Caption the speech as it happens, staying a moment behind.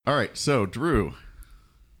All right, so Drew,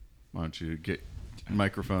 why don't you get your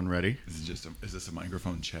microphone ready? Is this a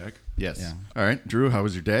microphone check? Yes. Yeah. All right, Drew, how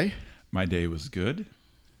was your day? My day was good.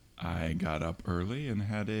 I got up early and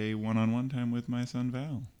had a one-on-one time with my son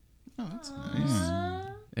Val. Oh, that's nice.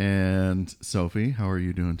 And Sophie, how are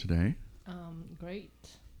you doing today? Great.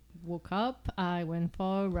 Woke up. I went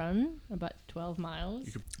for a run, about 12 miles.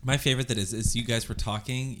 My favorite that is you guys were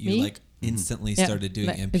talking. You Me? like instantly Yeah. started doing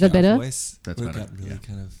Like, NPR is that better? voice. That's where it better, got really yeah.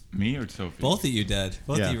 kind of. Me or Sophie? Both of you did.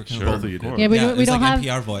 Both Yeah, of you were kind sure. of. Both of you did. Yeah, we it don't was have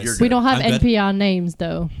NPR voice. You're we don't have I'm good. NPR names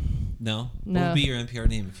though. No. What No. would be your NPR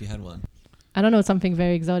name if you had one? I don't know, something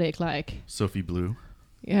very exotic like. Sophie Blue.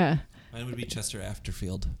 Yeah. Mine would be Chester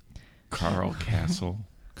Afterfield. Carl Castle.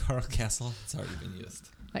 Carl Castle. It's already been used.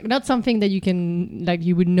 Like not something that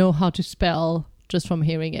you would know how to spell just from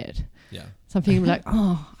hearing it. Yeah. Something like,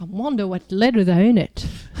 oh, I wonder what letters are in it.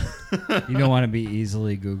 You don't want to be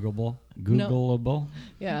easily Googleable. Googleable.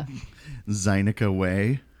 Yeah. Zynica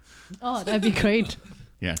Way. Oh, that'd be great.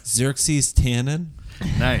 Yeah, Xerxes Tannen.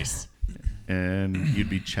 nice. And you'd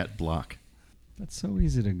be Chet Block. That's so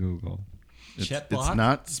easy to Google. Chet It's Block?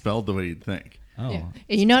 not spelled the way you'd think. Oh. Yeah.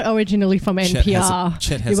 You're not originally from Chet NPR.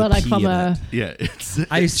 Chet you has were a like P from in a. it. Yeah, it's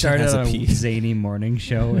I started has a a P. zany morning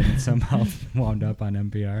show and somehow wound up on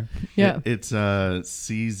NPR. Yeah. it's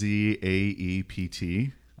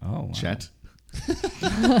CZAEPT. Oh, wow. Chet.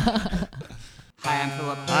 Hi, I'm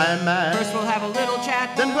Philip. I'm Matt. First, we'll have a little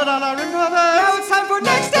chat. Then put on our improv. Now it's time for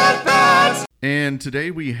Next At Bats! And today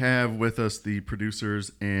we have with us the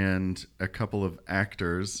producers and a couple of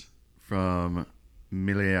actors from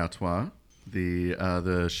Mille à Trois,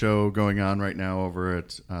 the show going on right now over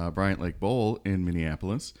at Bryant Lake Bowl in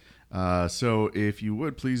Minneapolis. So if you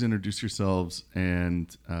would, please introduce yourselves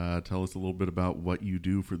and tell us a little bit about what you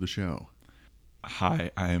do for the show. Hi,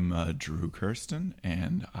 I'm Drew Kirsten,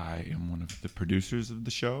 and I am one of the producers of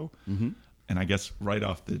the show. Mm-hmm. And I guess right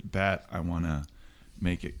off the bat, I want to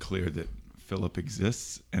make it clear that Philip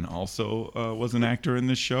exists and also was an actor in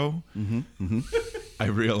this show. Mm-hmm. Mm-hmm. I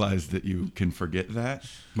realize that you can forget that.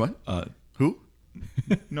 What? Who?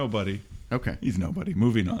 Nobody. Okay. He's nobody.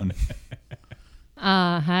 Moving on.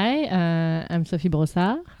 Hi, I'm Sophie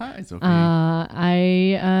Brossard. Hi, Sophie.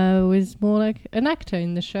 I was more like an actor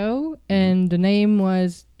in the show, and the name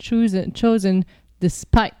was chosen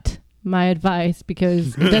despite my advice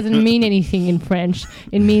because it doesn't mean anything in French.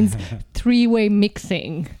 It means three-way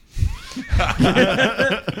mixing. Wait,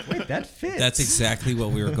 that fits. That's exactly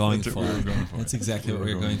what we were going for. for. That's exactly what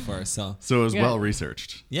we were going for. So So it was Yeah. well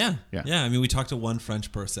researched. yeah. Yeah. I mean, we talked to one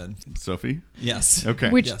French person. Sophie? Yes. Okay.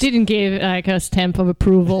 Which Yes. didn't give like a stamp of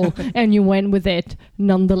approval, and you went with it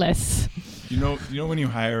nonetheless. You know when you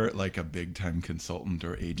hire like a big time consultant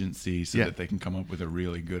or agency so Yeah. that they can come up with a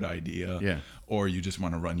really good idea, Yeah. or you just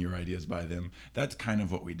want to run your ideas by them. That's kind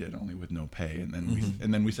of what we did, only with no pay, and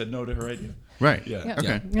then we said no to her idea. Right. Yeah.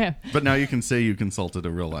 Okay. Yeah. But now you can say you consulted a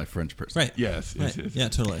real life French person. Right. Yes. Right. yes. Yeah,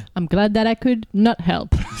 totally. I'm glad that I could not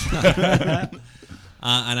help.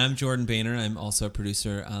 And I'm Jordan Boehner. I'm also a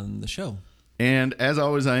producer on the show. And as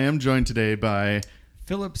always, I am joined today by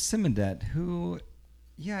Philip Simonet, who,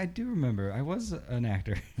 yeah, I do remember. I was an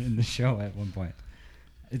actor in the show at one point.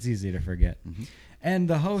 It's easy to forget. Mm-hmm. And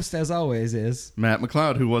the host, as always, is... Matt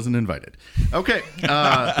McLeod, who wasn't invited. Okay.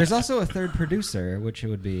 There's also a third producer, which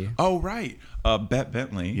would be... Oh, right. Bette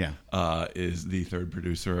Bentley Yeah. is the third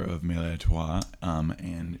producer of Mille à Trois,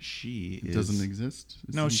 and she is... Doesn't exist?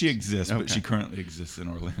 No, she exists, but Okay. she currently exists in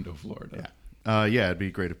Orlando, Florida. Yeah, it'd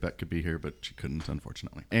be great if Beck could be here, but she couldn't,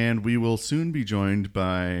 unfortunately. And we will soon be joined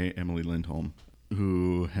by Emily Lindholm,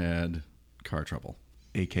 who had car trouble.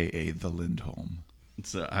 A.K.A. the Lindholm.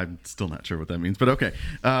 So I'm still not sure what that means, but okay.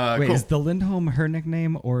 Wait, Cool. is the Lindholm her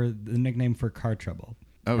nickname or the nickname for car trouble?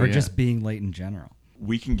 Oh, or yeah. just being late in general?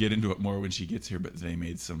 We can get into it more when she gets here, but they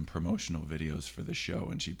made some promotional videos for the show,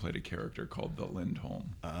 and she played a character called the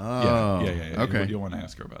Lindholm. Oh, Yeah. okay. You'll want to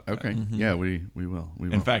ask her about that. Okay. Yeah, we will. We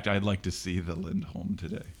will. In fact, I'd like to see the Lindholm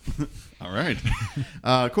today. All right.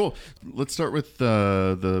 Cool. Let's start with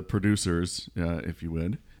the producers, if you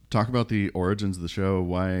would. Talk about the origins of the show,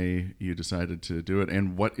 why you decided to do it,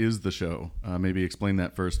 and what is the show? Maybe explain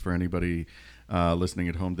that first for anybody listening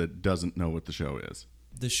at home that doesn't know what the show is.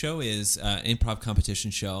 The show is an improv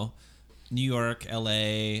competition show. New York,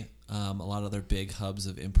 LA, a lot of other big hubs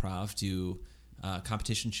of improv do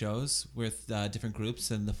competition shows with different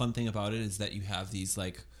groups. And the fun thing about it is that you have these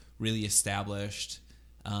like really established,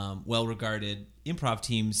 well-regarded improv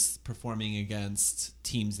teams performing against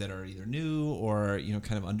teams that are either new or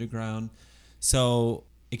kind of underground. So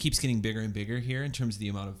it keeps getting bigger and bigger here in terms of the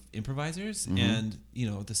amount of improvisers, and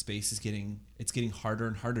the space is getting harder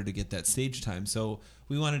and harder to get that stage time. So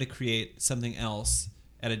we wanted to create something else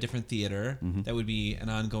at a different theater that would be an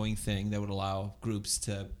ongoing thing that would allow groups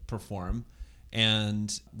to perform.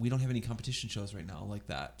 And we don't have any competition shows right now like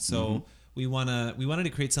that. So we wanted to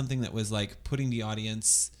create something that was like putting the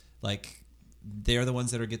audience, like, they're the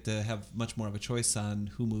ones that get to have much more of a choice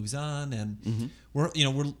on who moves on, and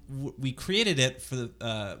we created it for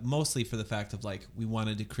the mostly for the fact of like we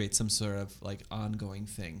wanted to create some sort of like ongoing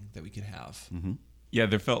thing that we could have. Yeah,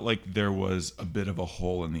 there felt like there was a bit of a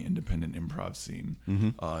hole in the independent improv scene.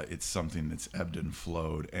 It's something that's ebbed and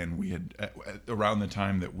flowed, and we had around the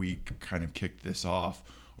time that we kind of kicked this off,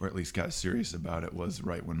 or at least got serious about it, was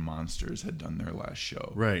right when Monsters had done their last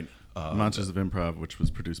show. Right. Monsters of Improv, which was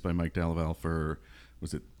produced by Mike Delaval for,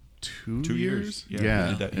 was it 2 years?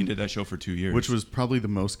 Yeah. He did that show for 2 years. Which was probably the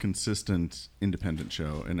most consistent independent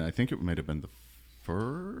show. And I think it might have been the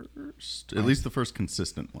first, at least the first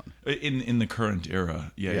consistent one. In the current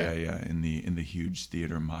era. Yeah. In the huge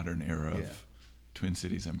theater modern era of Twin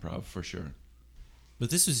Cities Improv, for sure.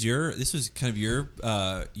 But this was kind of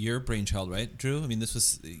your brainchild, right, Drew? I mean, this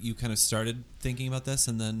was, you kind of started thinking about this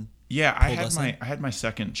and then I had my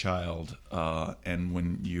second child, and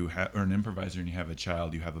when you are an improviser and you have a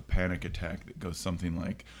child, you have a panic attack that goes something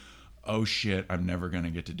like, "Oh shit, I'm never going to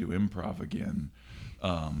get to do improv again,"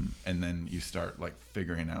 and then you start like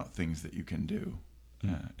figuring out things that you can do.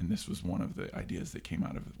 And this was one of the ideas that came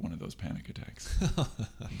out of one of those panic attacks.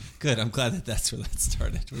 Good. I'm glad that's where that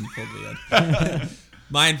started. When you pulled me in.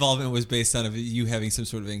 My involvement was based on you having some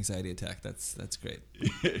sort of anxiety attack. That's great.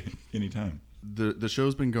 Anytime. The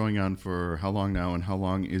show's been going on for how long now, and how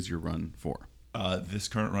long is your run for? This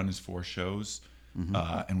current run is 4 shows,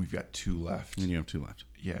 and we've got 2 left. And you have 2 left.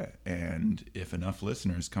 Yeah, and if enough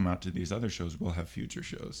listeners come out to these other shows, we'll have future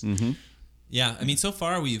shows. Yeah, I mean, so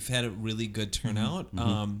far we've had a really good turnout.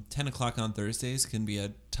 10 o'clock on Thursdays can be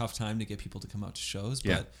a tough time to get people to come out to shows,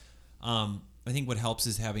 but I think what helps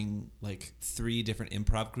is having like 3 different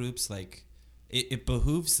improv groups. Like it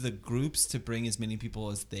behooves the groups to bring as many people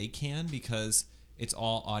as they can, because it's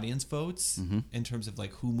all audience votes in terms of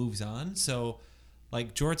like who moves on. So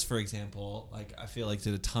like Jorts, for example, like I feel like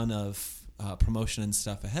did a ton of promotion and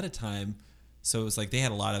stuff ahead of time. So it was like they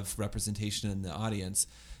had a lot of representation in the audience.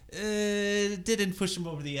 It didn't push them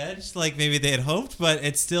over the edge like maybe they had hoped, but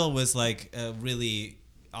it still was like a really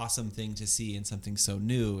awesome thing to see, and something so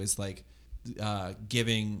new is like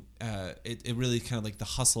giving it really kind of like the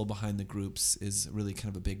hustle behind the groups is really kind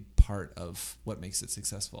of a big part of what makes it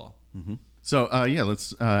successful. So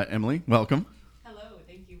let's Emily, welcome. Hello,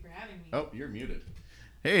 thank you for having me. Oh, you're muted.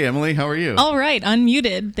 Hey Emily, how are you? All right,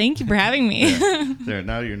 unmuted. Thank you for having me. There,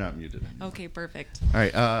 now you're not muted. Okay, perfect. All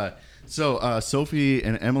right, so Sophie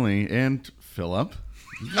and Emily and Philip.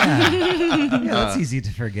 Yeah, that's easy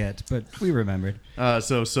to forget, but we remembered.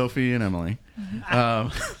 So Sophie and Emily,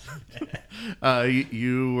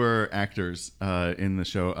 you were actors in the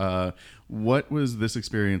show. What was this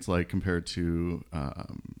experience like compared to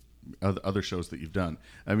other shows that you've done?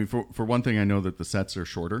 I mean, for one thing, I know that the sets are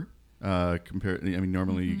shorter.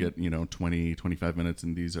 Normally you get 20, 25 minutes,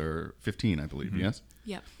 and these are 15, I believe. Yes.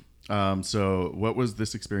 Yep. So what was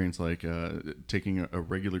this experience like, taking a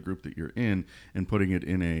regular group that you're in and putting it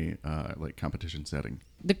in a like competition setting?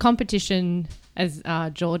 The competition, as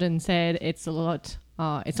Jordan said, it's a lot.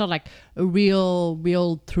 It's not like a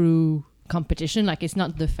real through competition. Like it's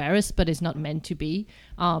not the fairest, but it's not meant to be.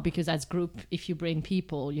 Because as group, if you bring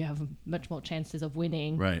people, you have much more chances of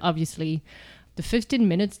winning. Right. Obviously, the 15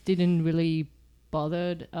 minutes didn't really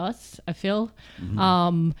bothered us, I feel.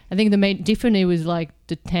 I think the main difference was like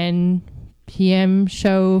the 10 p.m.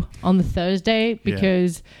 show on the Thursday,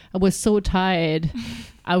 because I was so tired.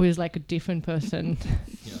 I was like a different person.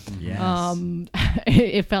 Yes.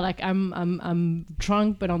 It felt like I'm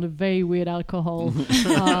drunk, but on a very weird alcohol.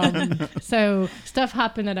 So stuff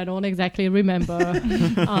happened that I don't exactly remember.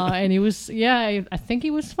 And it was, I think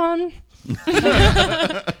it was fun.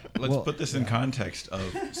 Let's put this in context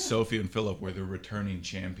of Sophie and Philip were the returning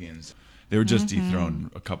champions. They were just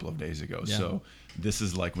dethroned a couple of days ago. Yeah. So this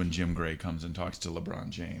is like when Jim Gray comes and talks to LeBron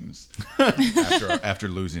James after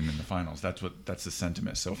losing in the finals. That's the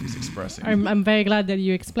sentiment Sophie's expressing. I'm very glad that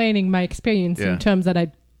you're explaining my experience Yeah. in terms that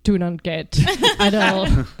I do not get at all.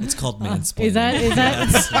 It's called mansplaining. Is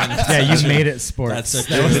that? Yeah, you made it sports. That's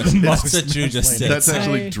That what Drew just said. That's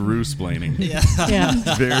actually I- Drew-splaining.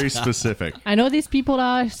 Yeah. Very specific. I know these people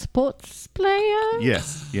are sports players.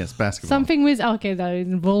 Yes, basketball. Something with that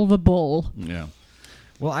involve a ball. Yeah.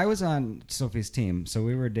 Well, I was on Sophie's team, so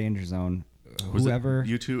we were Danger Zone. Was Whoever. it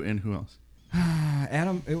you two and who else?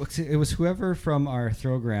 Adam, it was whoever from our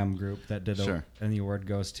Throgram group that did Sure. and the award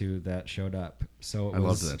goes to that showed up. So it I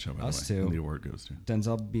was loved that show, by us the way. two, And the award goes to.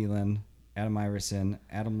 Denzel Beelan, Adam Iverson,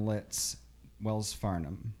 Adam Litz, Wells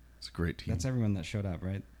Farnham. It's a great team. That's everyone that showed up,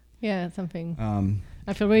 right? Yeah, something. Um,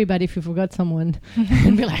 I feel really bad if you forgot someone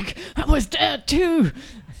and be like, I was there too.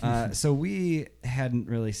 so we hadn't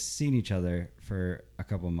really seen each other for a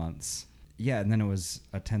couple months. Yeah, and then it was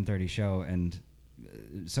a 10:30 show, and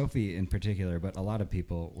Sophie in particular, but a lot of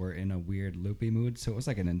people were in a weird loopy mood. So it was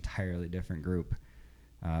like an entirely different group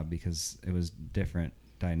because it was different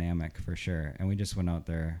dynamic for sure. And we just went out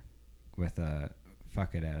there with a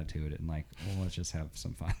fuck it attitude and like, well, let's just have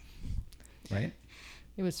some fun, right?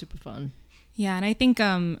 It was super fun. Yeah, and I think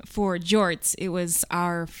for Jorts, it was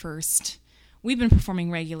our first. We've been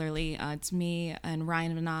performing regularly. It's me and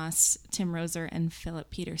Ryan Vanass, Tim Roser, and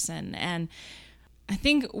Philip Peterson. And I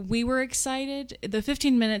think we were excited. The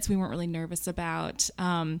 15 minutes we weren't really nervous about.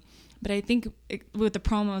 But I think with the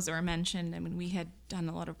promos that were mentioned, I mean, we had done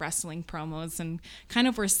a lot of wrestling promos and kind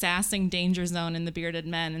of were sassing Danger Zone and the Bearded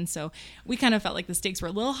Men. And so we kind of felt like the stakes were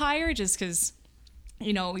a little higher just because,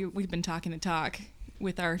 you know, we've been talking the talk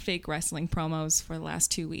with our fake wrestling promos for the last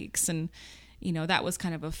 2 weeks. And, you know, that was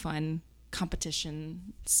kind of a fun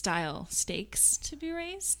competition style stakes to be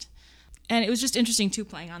raised. And it was just interesting too,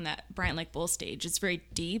 playing on that Bryant Lake Bowl stage. It's very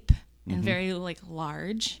deep and very like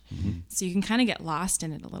large. So you can kind of get lost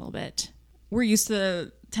in it a little bit. We're used to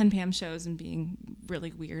the 10 p.m. shows and being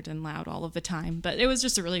really weird and loud all of the time, but it was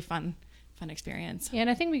just a really fun experience. Yeah, and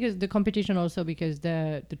I think because the competition also, because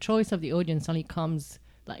the choice of the audience only comes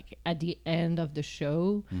like at the end of the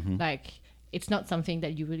show. Like, it's not something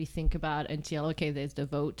that you really think about until, okay, there's the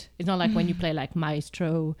vote. It's not like when you play like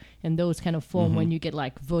Maestro and those kind of form when you get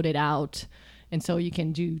like voted out. And so you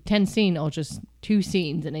can do 10 scenes or just 2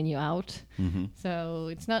 scenes and then you're out. So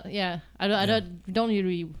it's not, I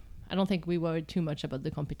don't think we worried too much about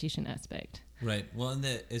the competition aspect. Right. Well, and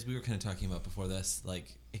as we were kind of talking about before this,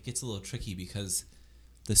 like, it gets a little tricky because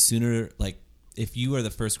the sooner, like, if you are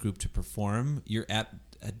the first group to perform, you're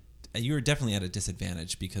definitely at a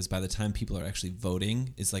disadvantage because by the time people are actually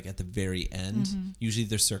voting is like at the very end. Usually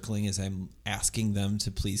they're circling as I'm asking them to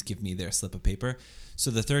please give me their slip of paper.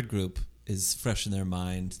 So the third group is fresh in their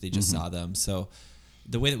mind. They just saw them. So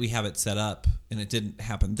the way that we have it set up, and it didn't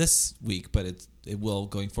happen this week, but it will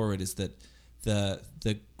going forward, is that the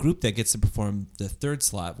group that gets to perform the third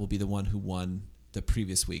slot will be the one who won the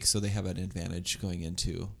previous week. So they have an advantage going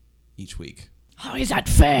into each week. How is that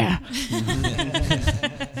fair?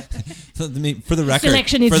 So, for the record,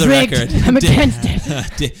 Selection is for the rigged. record, I'm against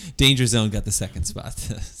it. Danger Zone got the second spot.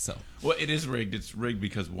 So, well, it is rigged. It's rigged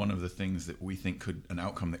because one of the things that we think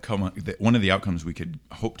one of the outcomes we could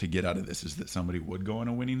hope to get out of this is that somebody would go on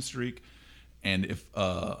a winning streak, and if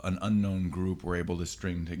an unknown group were able to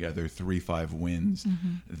string together 3-5 wins,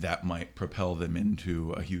 that might propel them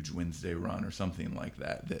into a huge Wednesday run or something like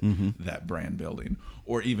that. That brand building,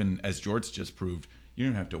 or even as George just proved, you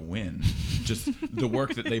don't have to win. Just the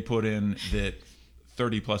work that they put in, that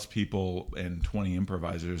 30 plus people and 20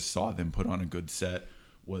 improvisers saw them put on a good set,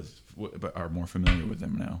 are more familiar with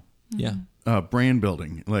them now. yeah. Brand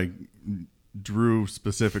building, like Drew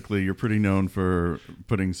specifically, you're pretty known for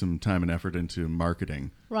putting some time and effort into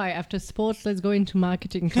marketing. Right, after sports, let's go into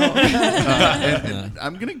marketing talk. And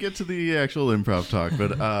I'm gonna get to the actual improv talk,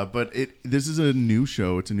 but this is a new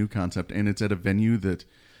show. It's a new concept, and it's at a venue that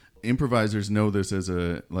improvisers know this as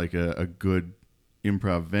a good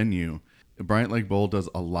improv venue. Bryant Lake Bowl does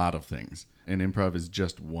a lot of things, and improv is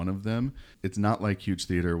just one of them. It's not like Huge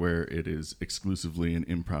Theater where it is exclusively an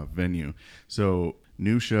improv venue. So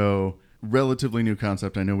new show, relatively new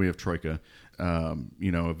concept. I know we have Troika, a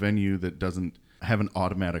venue that doesn't have an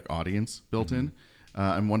automatic audience built in.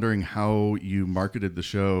 I'm wondering how you marketed the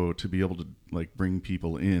show to be able to like bring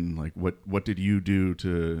people in. Like what did you do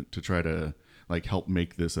to try to like help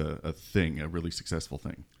make this a thing, a really successful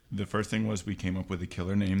thing? The first thing was we came up with a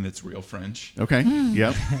killer name that's real French. Okay.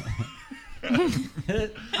 Yep.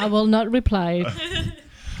 I will not reply.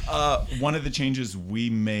 One of the changes we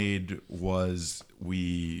made was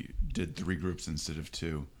we did 3 groups instead of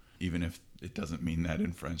 2, even if it doesn't mean that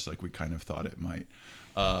in French, like we kind of thought it might.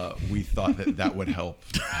 We thought that would help.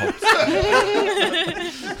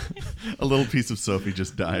 A little piece of Sophie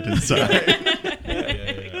just died inside.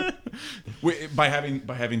 By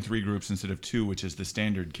having 3 groups instead of 2, which is the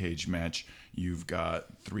standard cage match, you've got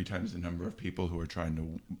 3 times the number of people who are trying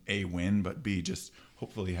to A, win, but B, just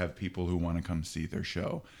hopefully have people who want to come see their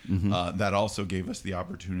show. That also gave us the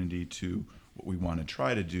opportunity to what we want to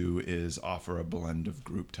try to do is offer a blend of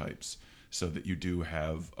group types, so that you do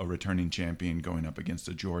have a returning champion going up against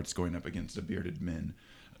a Jorts, going up against a Bearded Min.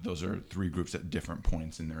 Those are three groups at different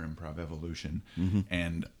points in their improv evolution.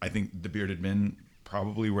 And I think the Bearded Min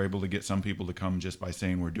probably were able to get some people to come just by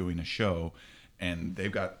saying we're doing a show. And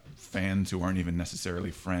they've got fans who aren't even necessarily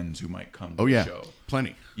friends who might come to the show.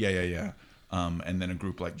 Plenty. Yeah. And then a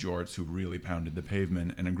group like Jorts who really pounded the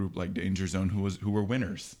pavement, and a group like Danger Zone who were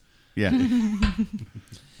winners. Yeah.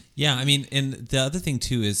 Yeah, I mean, and the other thing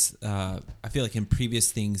too is I feel like in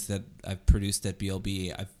previous things that I've produced at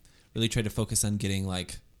BLB, I've really tried to focus on getting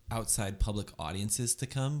like outside public audiences to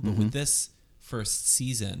come. But with this first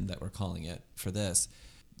season that we're calling it for this,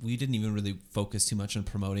 we didn't even really focus too much on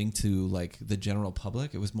promoting to like the general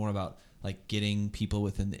public. It was more about like getting people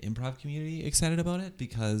within the improv community excited about it,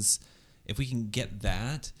 because if we can get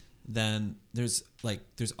that, then there's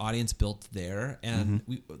audience built there. And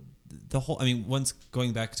once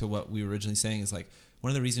going back to what we were originally saying is like,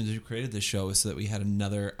 one of the reasons we created this show is so that we had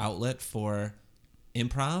another outlet for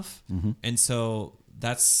improv. And so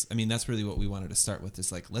that's really what we wanted to start with,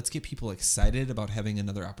 is like, let's get people excited about having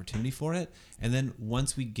another opportunity for it. And then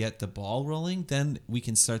once we get the ball rolling, then we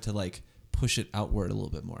can start to like push it outward a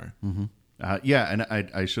little bit more. And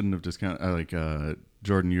I shouldn't have discounted,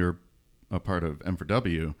 Jordan, you're a part of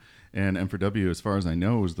M4W, and M4W, as far as I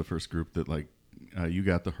know, was the first group that you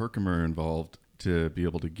got the Herkimer involved to be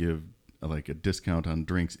able to give like a discount on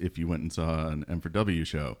drinks if you went and saw an M4W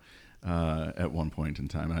show at one point in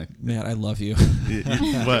time. Matt, I love you.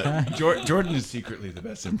 But Jordan is secretly the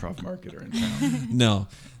best improv marketer in town. No,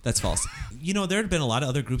 that's false. There had been a lot of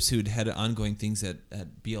other groups who'd had ongoing things at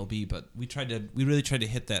BLB, but we really tried to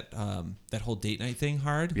hit that whole date night thing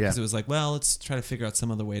hard, because it was like, well, let's try to figure out some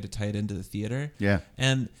other way to tie it into the theater. Yeah.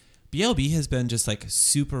 And BLB has been just like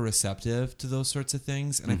super receptive to those sorts of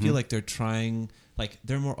things, and I feel like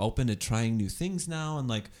they're more open to trying new things now. And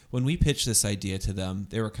like when we pitched this idea to them,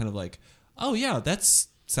 they were kind of like, oh yeah, that's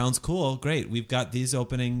sounds cool, great, we've got these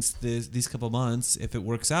openings these couple months, if it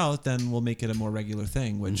works out then we'll make it a more regular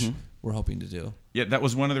thing, which we're hoping to do. Yeah, that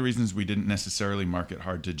was one of the reasons we didn't necessarily market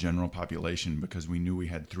hard to general population, because we knew we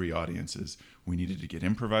had three audiences. We needed to get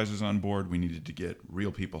improvisers on board, we needed to get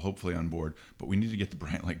real people hopefully on board, but we needed to get the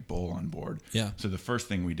Bryant Lake Bowl on board. Yeah. So the first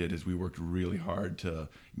thing we did is we worked really hard to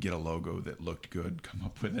get a logo that looked good, come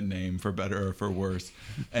up with a name for better or for worse,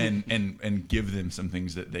 and give them some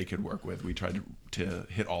things that they could work with. We tried to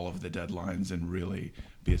hit all of the deadlines and really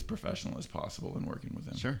be as professional as possible in working with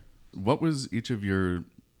them. Sure. What was each of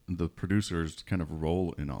the producers' kind of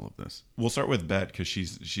role in all of this? We'll start with Bet, because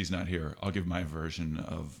she's not here. I'll give my version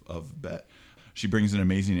of Bet. She brings an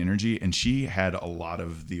amazing energy, and she had a lot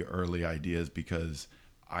of the early ideas, because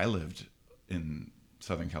I lived in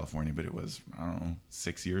Southern California, but it was, I don't know,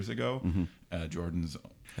 6 years ago. Jordan's...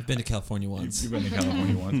 I've been to California once. You've been to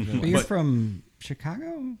California once. But you're from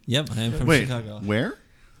Chicago? Yep, I am from Chicago. Where?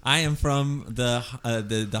 I am from the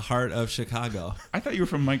heart of Chicago. I thought you were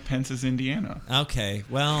from Mike Pence's Indiana. Okay,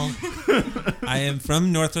 well, I am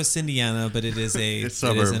from Northwest Indiana, but it is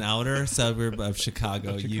an outer suburb of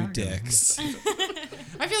Chicago. You dicks.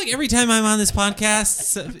 I feel like every time I'm on this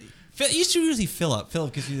podcast, you should usually Philip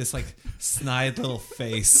gives me this like snide little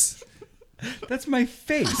face. That's my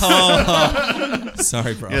face. Oh,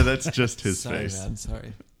 sorry, bro. Yeah, that's just his sorry, face. Man,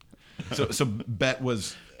 sorry. So Bet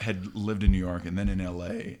had lived in New York and then in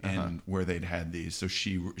LA, and where they'd had these. So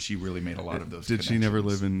she really made a lot of those. Did she never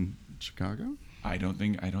live in Chicago? I don't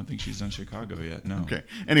think she's done Chicago yet. No. Okay.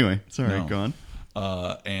 Anyway, sorry, No. go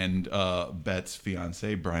on. And Bet's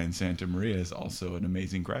fiance Brian Santamaria is also an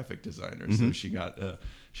amazing graphic designer. So she got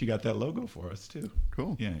that logo for us too.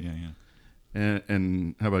 Cool. Yeah.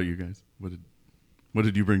 And how about you guys? What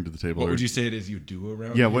did you bring to the table? What would you say it is you do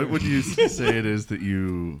around? Yeah, here? what would you say it is that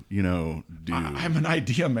you do? I'm an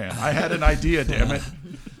idea man. I had an idea, damn it.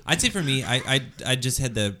 I'd say for me, I just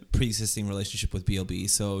had the pre-existing relationship with BLB,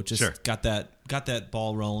 so just got that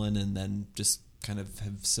ball rolling, and then just kind of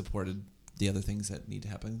have supported the other things that need to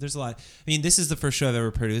happen. There's a lot. I mean, this is the first show I've ever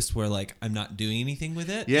produced where like I'm not doing anything with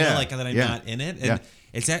it. Yeah, like that I'm not in it. And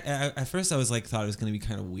it's at first I was like thought it was going to be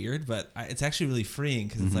kind of weird, but it's actually really freeing,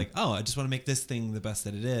 because it's like, oh, I just want to make this thing the best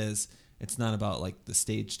that it is. It's not about like the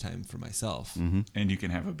stage time for myself. And you can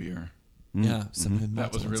have a beer. Yeah,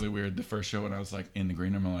 That was really weird. The first show when I was like in the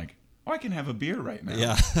green room, I'm like, oh, I can have a beer right now.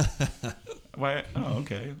 Yeah. Why? Oh,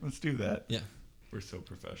 okay. Let's do that. Yeah. We're so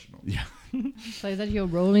professional. Yeah. So is that your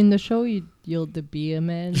role in the show? You're the beer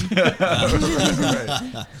man.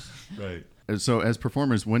 Right. So as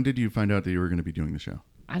performers, when did you find out that you were going to be doing the show?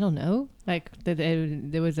 I don't know. Like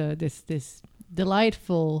there was this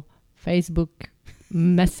delightful Facebook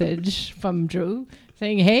message from Drew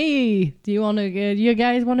saying, "Hey, do you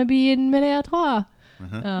guys want to be in Mêlée à Trois?"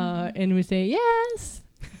 And we say yes.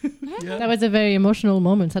 That was a very emotional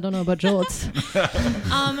moment. I don't know about George.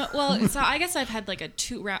 Well, so I guess I've had like a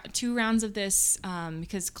two rounds of this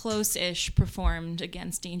because Close-ish performed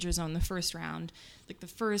against Danger Zone the first round. Like the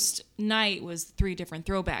first night was 3 different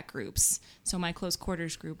throwback groups. So my Close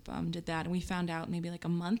Quarters group did that, and we found out maybe like a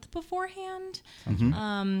month beforehand.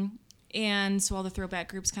 And so all the throwback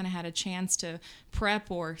groups kind of had a chance to prep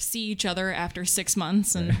or see each other after 6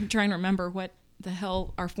 months and try and remember what the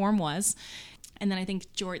hell our form was. And then I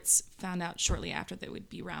think Jorts found out shortly after that it would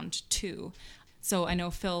be round 2. So I know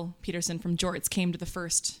Phil Peterson from Jorts came to the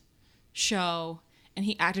first show, and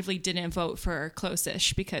he actively didn't vote for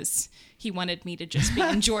Close-ish because he wanted me to just be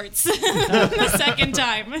in Jorts the second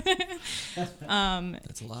time.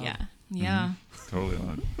 That's a lot. Yeah. Totally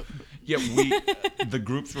allowed. Yeah, the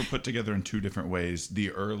groups were put together in 2 different ways. The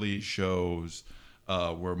early shows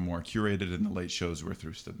were more curated, and the late shows were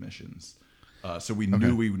through submissions. So we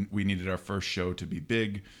knew we needed our first show to be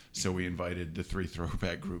big, so we invited the 3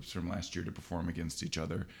 throwback groups from last year to perform against each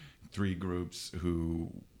other. 3 groups who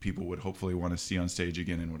people would hopefully want to see on stage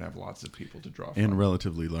again and would have lots of people to draw from. In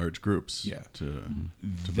relatively large groups. Yeah.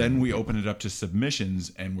 Then we opened it up to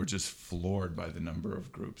submissions, and we're just floored by the number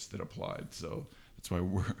of groups that applied. So that's why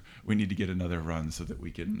we need to get another run so that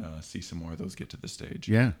we can see some more of those get to the stage.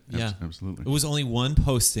 Yeah, Yeah. absolutely. It was only one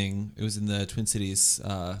posting. It was in the Twin Cities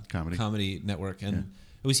comedy network, and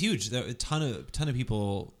it was huge. There a ton of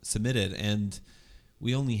people submitted, and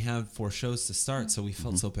we only have 4 shows to start, so we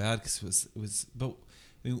felt so bad because it was. But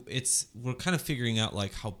I mean, we're kind of figuring out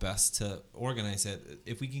like how best to organize it.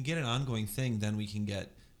 If we can get an ongoing thing, then we can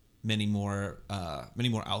get many more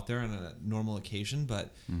out there on a normal occasion.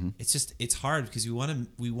 But it's hard because we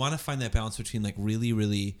want to find that balance between like really,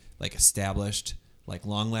 really like established, like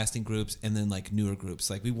long lasting groups and then like newer groups.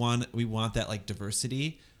 Like we want that like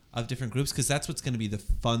diversity of different groups, because that's what's going to be the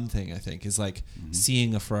fun thing, I think, is like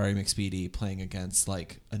seeing a Ferrari McSpeedy playing against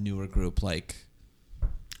like a newer group like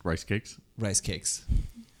Rice Cakes.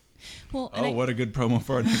 Well, what a good promo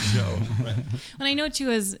for our next show. And I know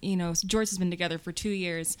too, as you know, Jorts has been together for 2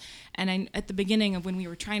 years, and at the beginning of when we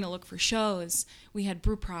were trying to look for shows, we had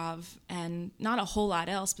Brewprov and not a whole lot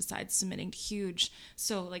else besides submitting to Huge.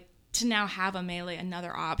 So like to now have a Mêlée,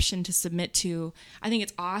 another option to submit to, I think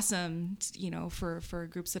it's awesome. For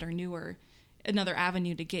groups that are newer, another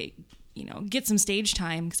avenue to get some stage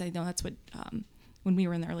time, because I know that's what. When we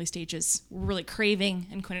were in the early stages, we're really craving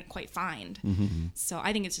and couldn't quite find. So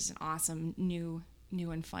I think it's just an awesome new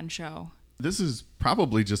and fun show. This is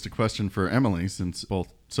probably just a question for Emily, since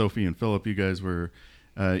both Sophie and Philip, you guys were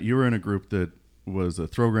in a group that was a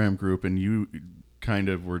Throwgram group, and you kind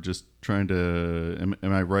of were just trying to,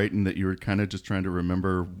 am I right in that you were kind of just trying to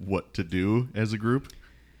remember what to do as a group?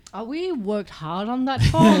 We worked hard on that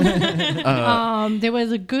form. There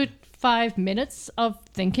was a good 5 minutes of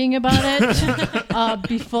thinking about it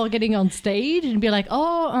before getting on stage and be like,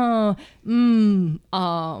 and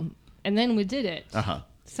then we did it.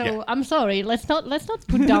 So I'm sorry, let's not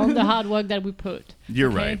put down the hard work that we put. You're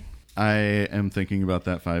right. I am thinking about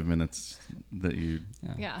that 5 minutes that you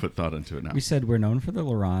put thought into it now. We said we're known for the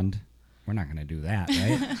Laurent. We're not going to do that,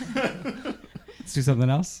 right? Let's do something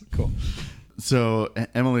else. Cool. So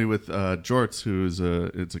Emily, with Jorts, who's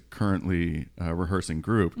it's a currently rehearsing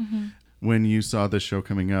group, when you saw this show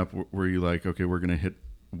coming up, were you like, okay, we're going to hit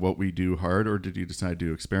what we do hard, or did you decide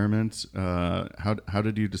to experiment? How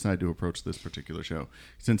did you decide to approach this particular show?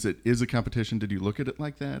 Since it is a competition, did you look at it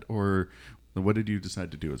like that, or what did you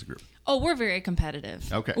decide to do as a group? Oh, we're very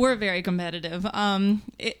competitive. Okay. We're very competitive.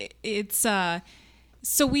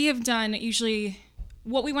 So we have done, usually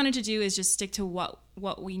what we wanted to do is just stick to what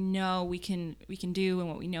we know we can do and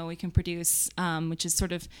what we know we can produce, which is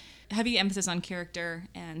sort of heavy emphasis on character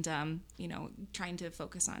and trying to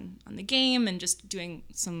focus on the game and just doing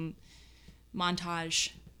some montage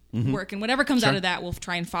work, and whatever comes out of that, we'll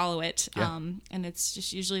try and follow it. And it's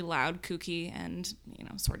just usually loud, kooky, and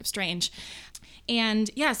sort of strange. And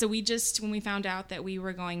so we just, when we found out that we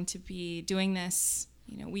were going to be doing this,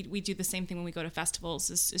 we do the same thing when we go to festivals,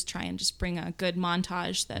 is try and just bring a good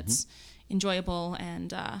montage that's enjoyable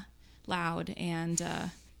and loud, and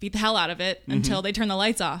beat the hell out of it until they turn the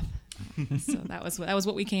lights off. So that was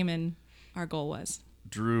what we came in. Our goal was.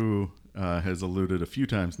 Drew has alluded a few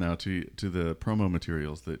times now to the promo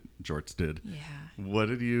materials that Jorts did. Yeah. What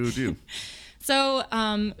did you do? So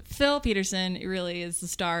Phil Peterson really is the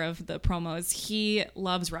star of the promos. He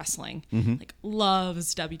loves wrestling, like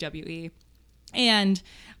loves WWE. And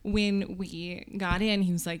when we got in,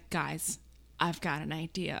 he was like, guys, I've got an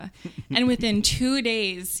idea. And within 2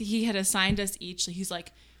 days, he had assigned us each. He's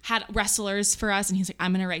like, had wrestlers for us, and he's like,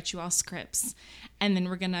 I'm gonna write you all scripts, and then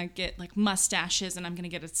we're gonna get like mustaches, and I'm gonna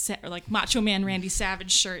get a set or like Macho Man Randy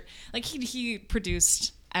Savage shirt. Like he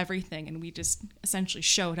produced everything, and we just essentially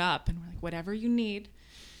showed up, and we're like, whatever you need,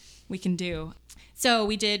 we can do. So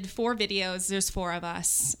we did 4 videos. There's 4 of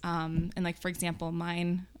us, and like for example,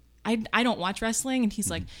 mine. I don't watch wrestling, and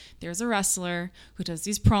he's like, there's a wrestler who does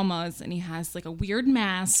these promos, and he has like a weird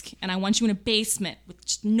mask, and I want you in a basement with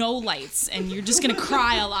just no lights, and you're just gonna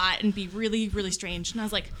cry a lot and be really, really strange. And I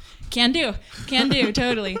was like, can do,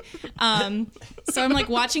 totally. So I'm like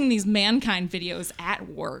watching these Mankind videos at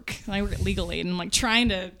work. I work at Legal Aid, and I'm like trying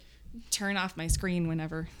to turn off my screen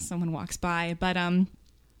whenever someone walks by. But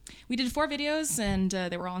we did 4 videos, and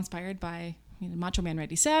they were all inspired by Macho Man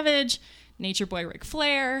Randy Savage, Nature Boy Ric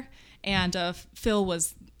Flair, and Phil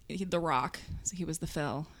was The Rock, so he was the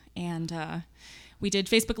Phil. And we did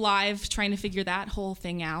Facebook Live trying to figure that whole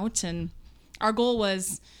thing out. And our goal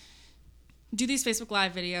was do these Facebook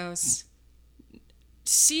Live videos,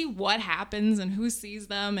 see what happens and who sees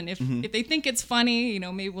them. And if they think it's funny,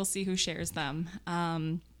 maybe we'll see who shares them.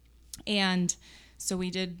 And so we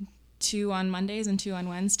did 2 on Mondays and 2 on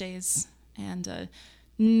Wednesdays. And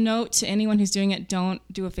note to anyone who's doing it, don't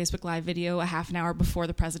do a Facebook Live video a half an hour before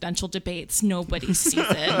the presidential debates. Nobody sees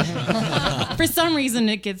it. For some reason,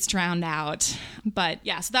 it gets drowned out. But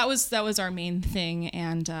yeah, so that was our main thing.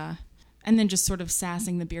 And then just sort of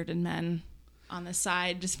sassing the bearded men on the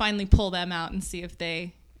side. Just finally pull them out and see if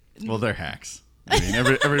they... Well, they're hacks. I mean,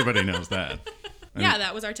 everybody knows that. Yeah,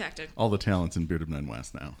 that was our tactic. All the talent's in Bearded Men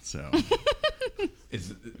West now, so...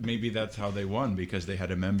 Maybe that's how they won, because they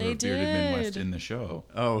had a member of Bearded Men West in the show.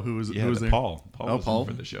 Oh, who was there? Paul. Paul was in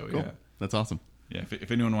for the show. Cool. Yeah, that's awesome. Yeah, if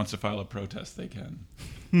anyone wants to file a protest, they can.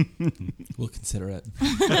 We'll consider it.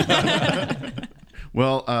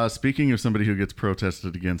 Well, speaking of somebody who gets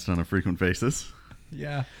protested against on a frequent basis,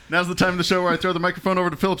 Yeah. now's the time of the show where I throw the microphone over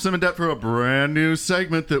to Philip Simondet for a brand new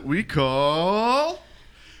segment that we call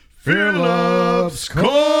Philip's Corner.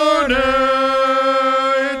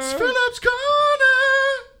 It's Philip's Corner.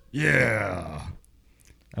 Yeah.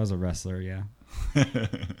 That was a wrestler, yeah.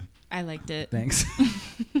 I liked it. Thanks.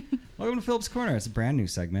 Welcome to Philip's Corner. It's a brand new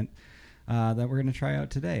segment that we're going to try out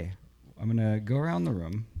today. I'm going to go around the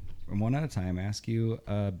room and one at a time ask you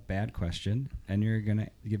a bad question, and you're going to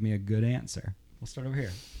give me a good answer. We'll start over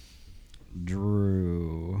here.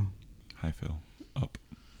 Drew. Hi, Phil. Up.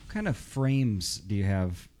 What kind of frames do you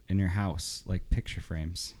have in your house, like picture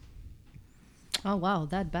frames? Oh, wow,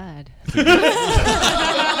 that bad.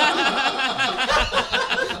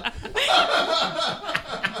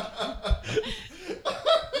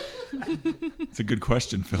 It's a good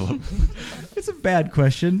question, Philip. It's a bad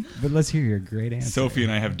question, but let's hear your great answer. Sophie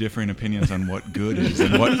and I have differing opinions on what good is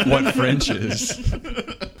and what French is.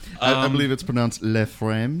 I believe it's pronounced Le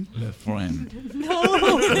Frame. Le friend. No.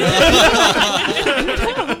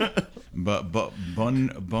 But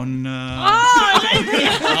bon.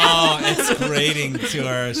 Oh, it's grating to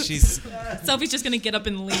her. Sophie's just going to get up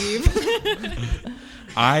and leave.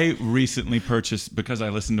 I recently purchased, because I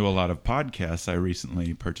listen to a lot of podcasts, I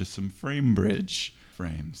recently purchased some FrameBridge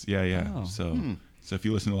frames. Yeah. Oh. So if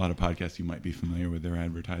you listen to a lot of podcasts, you might be familiar with their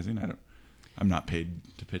advertising. I'm not paid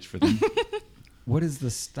to pitch for them. What is the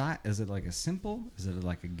style? Is it like a simple? Is it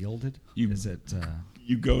like a gilded? Is it...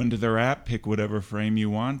 You go into their app, pick whatever frame you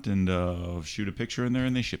want, and shoot a picture in there,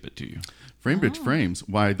 and they ship it to you. FrameBridge frames.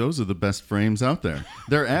 Why, those are the best frames out there.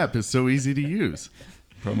 Their app is so easy to use.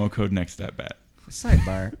 Promo code NEXTATBAT.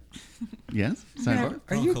 Sidebar. Yes? Sidebar?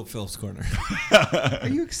 Are you Philip's Corner? are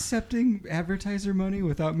you accepting advertiser money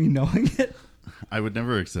without me knowing it? I would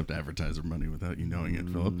never accept advertiser money without you knowing it,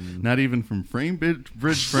 Philip. Not even from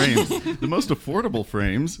FrameBridge frames. The most affordable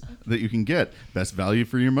frames that you can get. Best value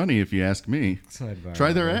for your money, if you ask me. Sidebar.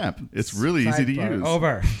 Try their app. It's really easy to Sidebar use.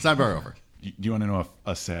 over. Sidebar over. Do you want to know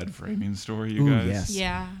a sad framing story, you Ooh, guys? yes.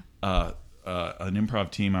 Yeah. An improv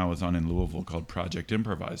team I was on in Louisville called Project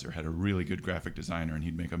Improviser had a really good graphic designer, and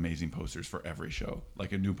he'd make amazing posters for every show,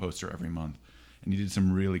 like a new poster every month. And he did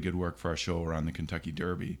some really good work for our show around the Kentucky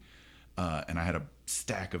Derby. And I had a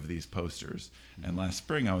stack of these posters. And last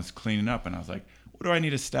spring I was cleaning up, and I was like, what do I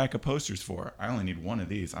need a stack of posters for? I only need one of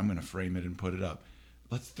these. I'm going to frame it and put it up.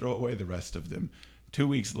 Let's throw away the rest of them. 2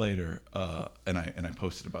 weeks later, and I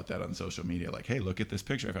posted about that on social media, like, hey, look at this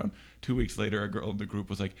picture I found. 2 weeks later, a girl in the group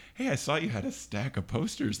was like, hey, I saw you had a stack of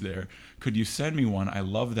posters there. Could you send me one? I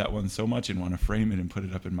love that one so much and want to frame it and put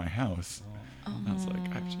it up in my house. And I was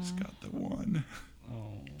like, I've just got the one.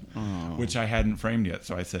 which I hadn't framed yet.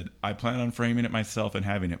 So I said, I plan on framing it myself and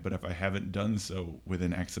having it, but if I haven't done so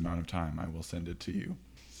within X amount of time, I will send it to you.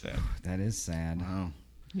 Sad. That is sad. Wow.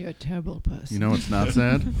 You're a terrible person. You know what's not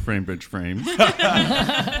sad? Framebridge frames.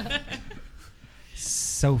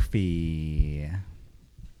 Sophie,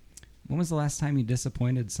 when was the last time you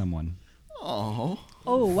disappointed someone? Oh.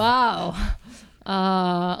 Oh wow.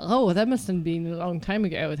 That must have been a long time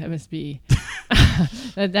ago. That must be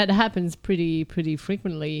that happens pretty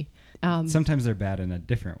frequently. Sometimes they're bad in a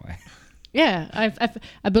different way. Yeah,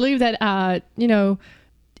 I believe that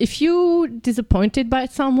if you disappointed by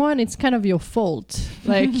someone, it's kind of your fault.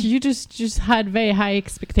 Like you just had very high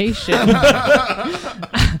expectations.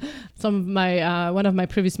 Some of my one of my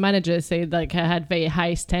previous managers said like I had very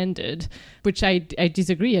high standard, which I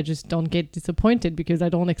disagree. I just don't get disappointed because I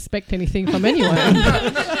don't expect anything from anyone.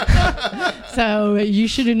 So you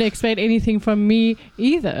shouldn't expect anything from me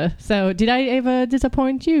either. So did I ever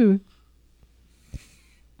disappoint you?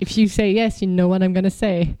 If you say yes, you know what I'm going to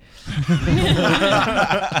say.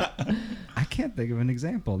 I can't think of an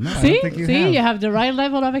example. No, I See? don't think you have. You have the right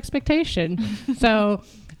level of expectation. So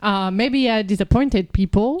maybe I disappointed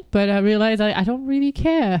people, but I realized I don't really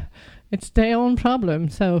care. It's their own problem.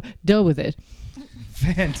 So deal with it.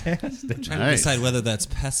 Fantastic. Trying to decide whether that's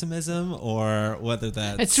pessimism or whether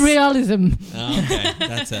that's... It's realism. Oh, okay,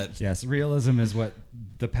 that's it. Yes, realism is what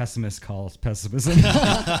the pessimist calls pessimism.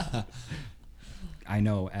 I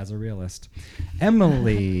know, as a realist.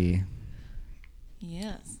 Emily.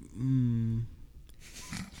 Yes.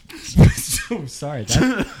 So sorry.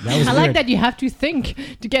 That was I like weird. that you have to think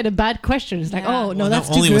to get a bad question. It's like, Yeah. oh, no, Well, that's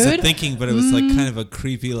not too only was it good. thinking, but it was like kind of a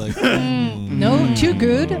creepy like... No, too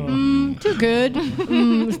good. Too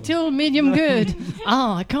good. Still medium good.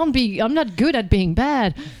 Oh, I'm not good at being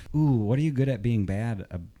bad. Ooh, what are you good at being bad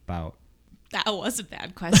about? That was a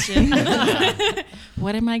bad question.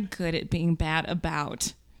 What am I good at being bad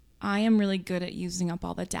about? I am really good at using up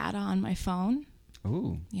all the data on my phone.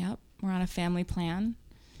 Ooh. Yep. We're on a family plan.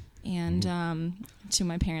 And to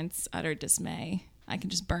my parents' utter dismay, I can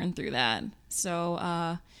just burn through that. So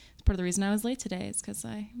it's part of the reason I was late today is because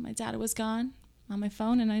my data was gone on my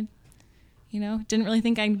phone and I, didn't really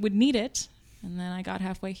think I would need it. And then I got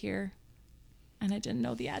halfway here and I didn't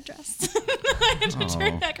know the address. I had to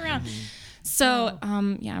turn back around. So,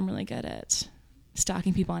 I'm really good at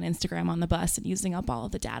stalking people on Instagram on the bus and using up all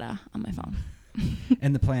of the data on my phone.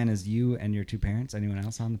 And the plan is you and your two parents? Anyone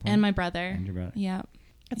else on the plan? And my brother. And your brother. Yep.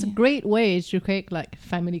 It's a great way to create like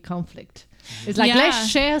family conflict. It's like, Yeah. let's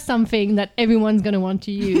share something that everyone's going to want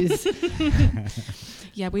to use.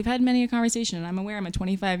 Yeah, we've had many a conversation, and I'm aware I'm a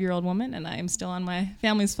 25-year-old woman, and I am still on my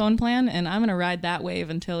family's phone plan, and I'm going to ride that wave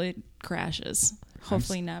until it crashes.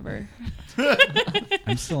 Hopefully never.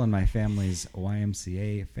 I'm still on my family's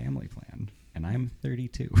YMCA family plan, and I'm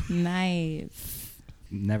 32. Nice.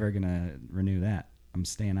 Never going to renew that. I'm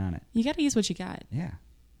staying on it. You got to use what you got. Yeah.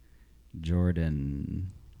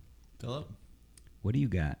 Jordan, Philip? what do you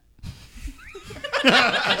got?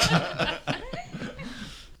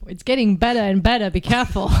 It's getting better and better. Be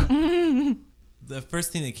careful. The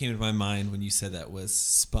first thing that came to my mind when you said that was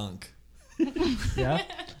spunk. Yeah.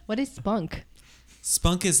 What is spunk?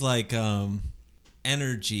 Spunk is like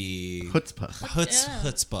energy. Chutzpah.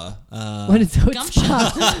 Chutzpah. What is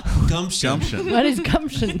chutzpah? Gumption. Gumption. What is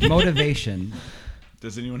gumption? Motivation.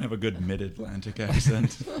 Does anyone have a good mid-Atlantic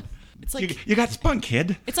accent? It's like you got spunk,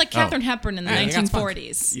 kid. it's like Katharine Hepburn in the Yeah, you got spunk.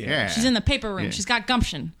 1940s. Yeah. She's in the paper room. Yeah. She's got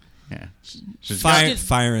gumption. Yeah. She's got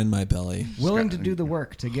Fire in my belly. Willing to do the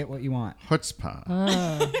work to get what you want. chutzpah.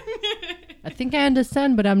 I think I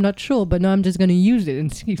understand, but I'm not sure. But now I'm just going to use it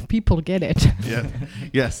and see if people get it. Yeah.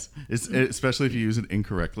 Yes. Especially if you use it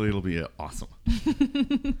incorrectly, it'll be awesome.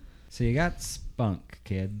 So you got spunk,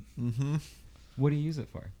 kid. Mm-hmm. What do you use it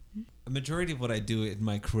for? A majority of what I do in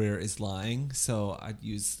my career is lying, so I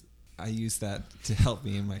use that to help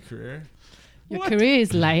me in my career. Your career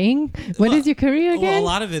is lying. What is your career Well, again? a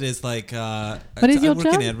lot of it is like What is I your work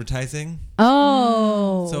job? in advertising.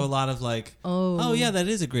 Oh. So a lot of like, Oh. yeah, that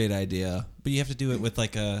is a great idea, but you have to do it with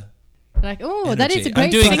like a. Like, oh, that is a energy. great I'm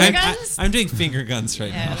doing Finger product. guns? I'm doing finger guns right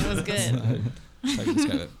Yeah, now. that was good. If I can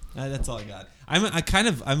describe it. That's all I got.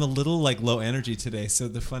 I'm a little like low energy today. So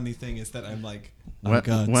the funny thing is that I'm like, Why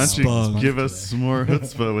got don't you spunk. give us some more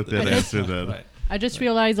chutzpah with that answer then? Right. I just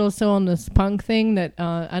realized also on the spunk thing that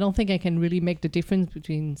I don't think I can really make the difference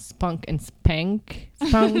between spunk and spank.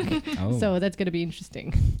 Spunk. Oh. So that's going to be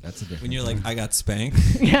interesting. That's a different. When you're like, I got spanked.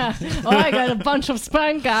 Yeah. Oh, I got a bunch of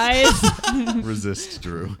spunk, guys. Resist,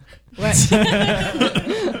 Drew. What?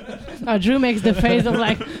 Drew makes the face of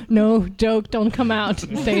like, no, joke, don't come out.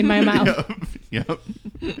 Stay in my mouth. Yep.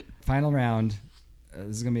 Final round.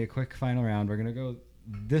 this is gonna be a quick final round. We're gonna go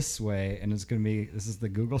this way, and this is the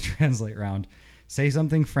Google Translate round. Say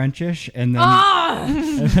something Frenchish, and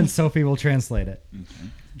then Sophie will translate it.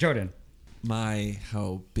 Jordan.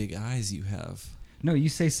 How big eyes you have. No, you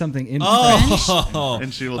say something in French.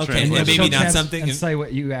 And she will Okay, translate and it. maybe She'll not something. and say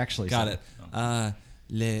what you actually Got say. it.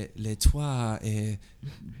 Le toit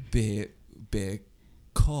est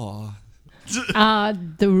corps.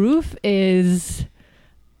 The roof is.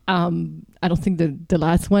 I don't think the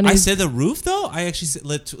last one is. I said the roof though. I actually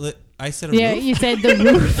said I said a Yeah, roof. you said the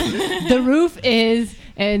roof. The roof is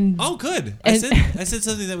and. Oh, good. I said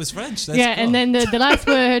something that was French. That's yeah, cool. and then the last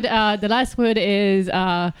word. The last word is.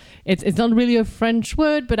 It's not really a French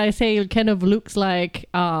word, but I say it kind of looks like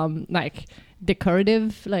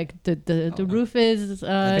decorative. Like the roof is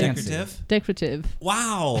decorative. decorative.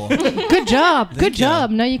 Wow. Good job. Good you. job.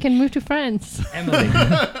 Now you can move to France. Emily.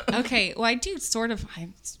 Okay, well, I do sort of. I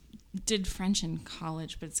did French in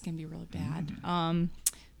college, but it's gonna be really bad.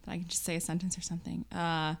 But I can just say a sentence or something.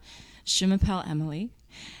 Je m'appelle Emily.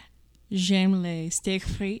 J'aime les steaks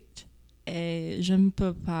frites et je ne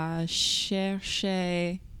peux pas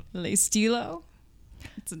chercher les stylos.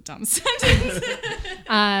 It's a dumb sentence.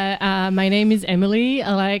 My name is Emily.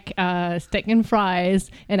 I like steak and fries,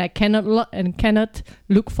 and I cannot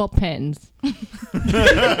look for pens.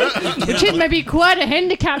 Which is maybe quite a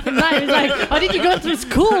handicap in life. It's like, how did you go through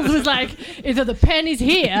schools? It was like, either the pen is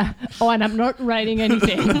here, or and I'm not writing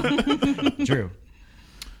anything. Drew.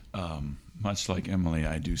 Much like Emily,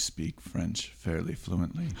 I do speak French fairly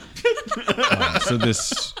fluently. So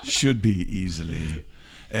this should be easily.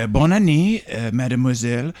 Bonne année,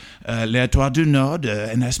 mademoiselle. Le Toit du Nord,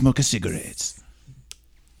 and I smoke cigarettes.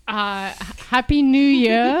 Happy New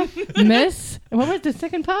Year, Miss. What was the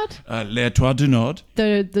second part? Le Toit du Nord.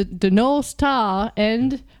 The North Star,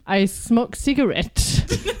 and I smoke cigarette.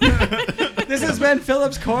 This has been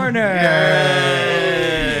Philip's Corner.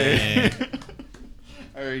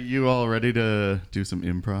 Are you all ready to do some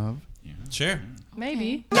improv? Sure.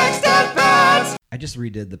 Maybe. I just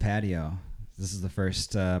redid the patio. This is the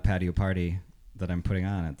first patio party that I'm putting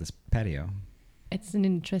on at this patio. It's an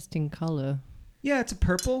interesting color. Yeah, it's a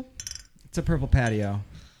purple. It's a purple patio.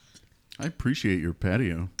 I appreciate your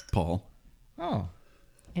patio, Paul. Oh.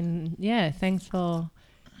 And yeah, thanks for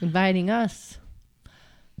inviting us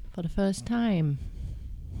for the first time.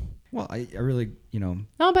 Well, I really, No,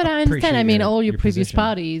 but I understand. appreciate I mean, your- all your your previous position.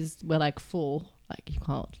 parties were like full. Like you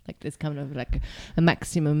can't, like there's kind of like a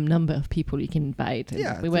maximum number of people you can invite. And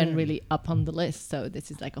Yeah, we weren't yeah. really up on the list, so this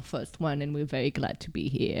is like our first one, and we're very glad to be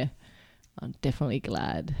here. I'm definitely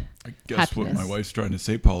glad. I guess what my Happiness. wife's trying to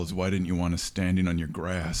say, Paul, is why didn't you want us standing on your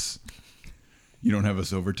grass? You don't have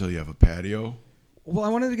us over till you have a patio? Well, I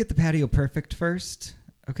wanted to get the patio perfect first.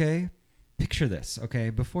 Okay, picture this. Okay,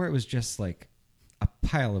 before it was just like a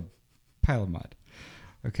pile of mud.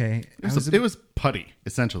 Okay, It was putty,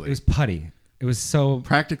 essentially. it was putty. It was so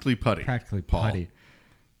practically putty. practically Paul. putty.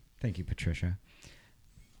 Thank you, Patricia.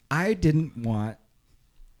 I didn't want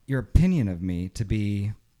your opinion of me to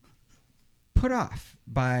be put off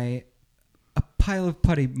by a pile of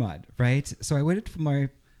putty mud, right? So I waited for my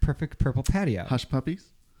perfect purple patio. Hush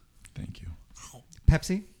puppies? Thank you.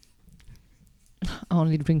 Pepsi? I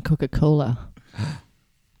only drink Coca-Cola.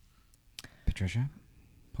 Patricia?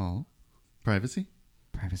 Paul? Privacy?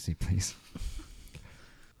 Privacy, please.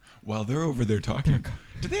 While they're over there talking,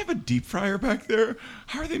 do they have a deep fryer back there?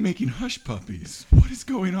 How are they making hush puppies? What is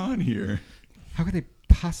going on here? How could they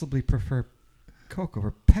possibly prefer Coke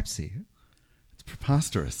over Pepsi? It's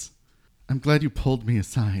preposterous. I'm glad you pulled me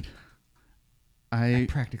aside. I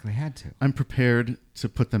practically had to. I'm prepared to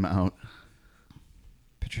put them out.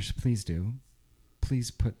 Patricia, please do.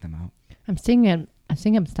 Please put them out. I think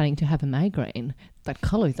I'm starting to have a migraine. That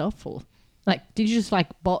color is awful. Like, did you just like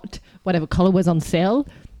bought whatever color was on sale?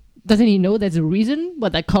 Doesn't he know there's a reason why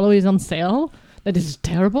that color is on sale? That is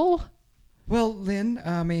terrible. Well, Lynn,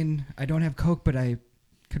 I mean, I don't have Coke, but I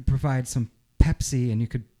could provide some Pepsi, and you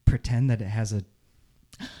could pretend that it has a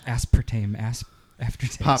aspartame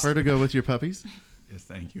aftertaste. Popper to go with your puppies? Yes,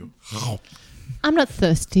 thank you. I'm not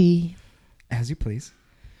thirsty. As you please.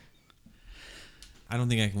 I don't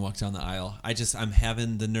think I can walk down the aisle. I'm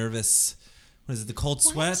having the nervous, what is it, the cold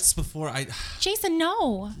sweats before I... Jason,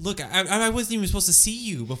 no. Look, I wasn't even supposed to see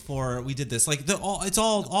you before we did this. Like, it's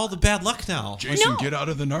all the bad luck now. Jason, No. get out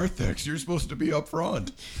of the narthex. You're supposed to be up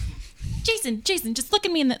front. Jason, just look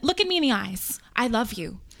at me in the eyes. I love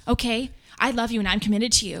you. Okay? I love you and I'm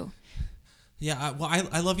committed to you. Yeah,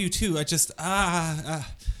 I love you too. I just,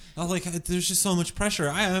 there's just so much pressure.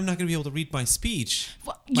 I'm not going to be able to read my speech.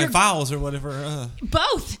 Well, My you're- vowels or whatever.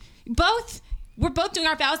 Both. We're both doing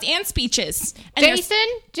our vows and speeches. And there's-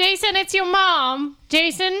 Jason, it's your mom.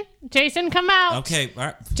 Jason, come out. Okay, all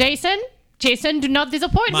right. Jason, do not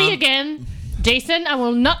disappoint me Mom. again. Jason, I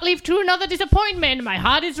will not live through another disappointment. My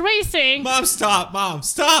heart is racing. Mom, stop.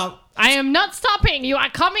 I am not stopping. You are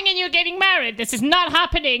coming and you're getting married. This is not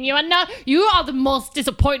happening. You are the most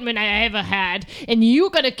disappointment I ever had. And you're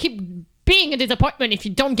going to keep being a disappointment if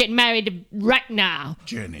you don't get married right now.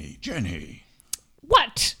 Jenny.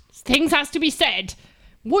 What? Things has to be said.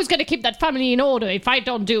 Who's going to keep that family in order if I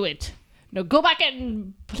don't do it? No, go back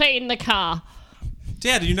and play in the car.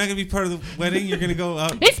 Dad, you're not going to be part of the wedding? You're going to go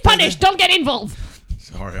out? It's punished. Don't get involved.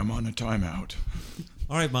 Sorry, I'm on a timeout.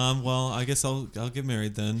 All right, Mom. Well, I guess I'll get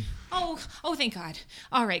married then. Oh, thank God.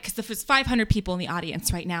 All right, because there's 500 people in the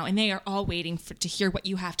audience right now, and they are all waiting to hear what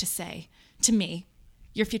you have to say to me,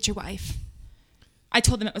 your future wife. I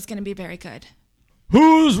told them it was going to be very good.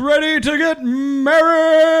 Who's ready to get married?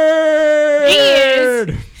 He is.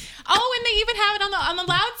 Oh, and they even have it on the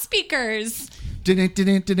loudspeakers. Oh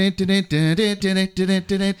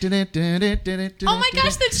my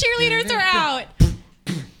gosh, the cheerleaders are out.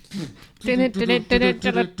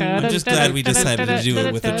 I'm just glad we decided to do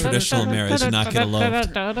it with a traditional marriage and not get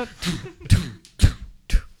eloped.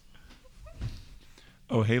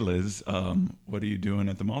 Oh, hey, Liz. What are you doing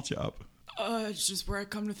at the malt shop? It's just where I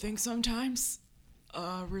come to think sometimes.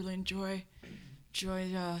 Really enjoy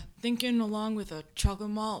thinking along with a chocolate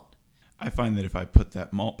malt. I find that if I put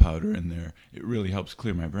that malt powder in there, it really helps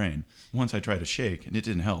clear my brain. Once I tried a shake, and it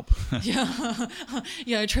didn't help.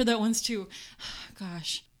 Yeah, I tried that once too.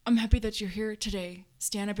 Gosh, I'm happy that you're here today,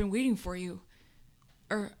 Stan. I've been waiting for you.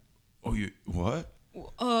 Oh, you what?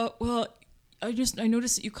 Well, I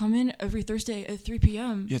noticed that you come in every Thursday at 3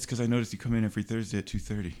 p.m. Yeah, it's because I noticed you come in every Thursday at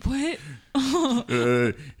 2:30. What?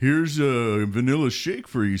 Here's a vanilla shake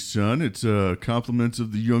for you, son. It's compliments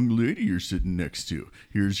of the young lady you're sitting next to.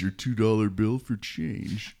 Here's your $2 bill for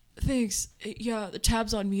change. Thanks. Yeah, the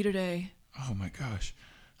tab's on me today. Oh my gosh.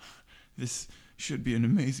 This should be an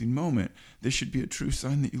amazing moment. This should be a true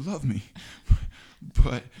sign that you love me.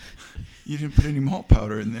 But you didn't put any malt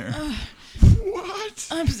powder in there. What?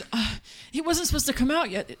 It wasn't supposed to come out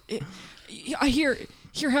yet. Here,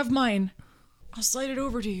 have mine. I'll slide it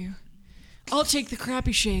over to you. I'll take the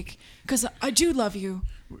crappy shake, because I do love you.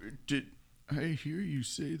 Did I hear you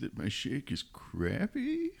say that my shake is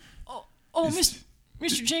crappy?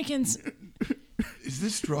 Mr. Jenkins. Is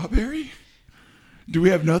this strawberry? Do we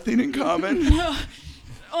have nothing in common?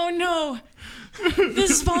 Oh no. This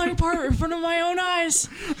is falling apart in front of my own eyes.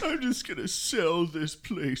 I'm just gonna sell this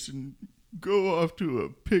place and go off to a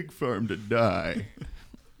pig farm to die.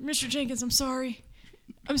 Mr. Jenkins, I'm sorry.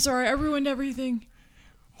 I ruined everything.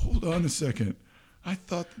 Hold on a second. I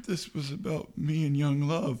thought that this was about me and young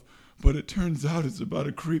love, but it turns out it's about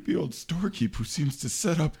a creepy old storekeep who seems to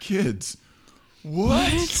set up kids.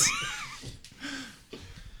 What?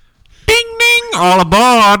 Ding ding! All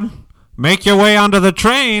aboard! Make your way onto the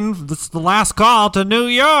train. This is the last call to New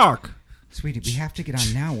York. Sweetie, we have to get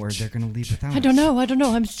on now or they're going to leave without us. I don't know.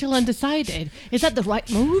 I'm still undecided. Is that the right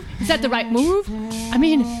move? I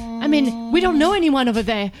mean, we don't know anyone over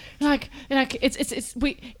there. Like it's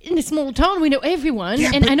we in a small town. We know everyone,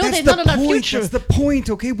 Yeah, and but I know that's there's the not a lot of point. future. That's the point,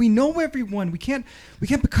 okay? We know everyone. We can't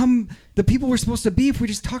become the people we're supposed to be if we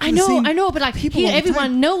just talk to I the same know, but like people here, all the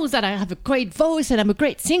everyone time. knows that I have a great voice and I'm a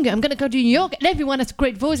great singer. I'm gonna go to New York, and everyone has a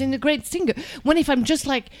great voice and a great singer. What if I'm just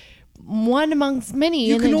like one amongst many?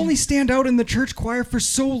 You and can then- only stand out in the church choir for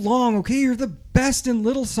so long, okay? You're the best in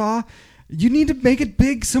Little Saw. You need to make it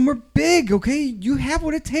big somewhere big, okay? You have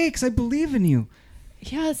what it takes. I believe in you.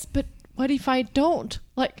 Yes, but what if I don't?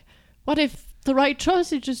 Like, what if the right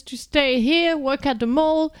choice is just to stay here, work at the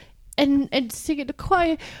mall, and sing in the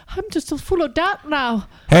choir? I'm just so full of doubt now.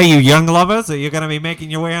 Hey, you young lovers, are you going to be making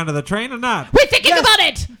your way onto the train or not? We're thinking about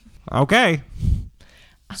it! Okay.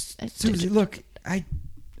 Susie, look,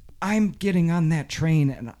 I'm getting on that train,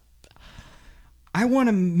 and I want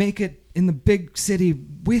to make it in the big city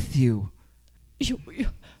with you.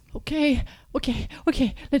 Okay.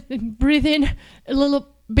 Let me breathe in a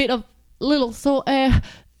little bit of little salt air.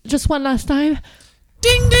 Just one last time.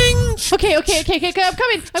 Ding ding. Okay. I'm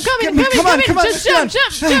coming. Come on.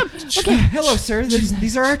 Just jump. Okay. Hello, sir.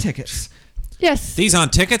 These are our tickets. Yes. These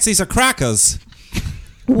aren't tickets, these are crackers.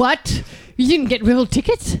 What? You didn't get real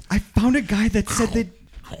tickets? I found a guy that said that.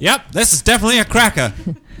 Yep, this is definitely a cracker.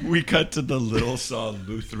 We cut to the Little Saw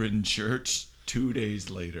Lutheran Church 2 days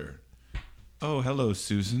later. Oh, hello,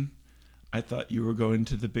 Susan. I thought you were going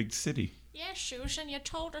to the big city. Yes, Susan, you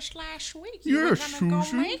told us last week Yes, you were going to Susan.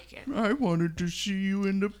 go make it. I wanted to see you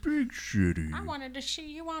in the big city. I wanted to see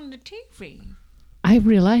you on the TV. I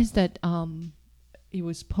realized that it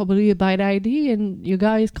was probably a bad idea, and you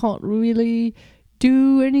guys can't really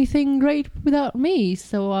do anything great without me,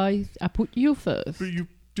 so I put you first. But you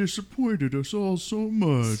disappointed us all so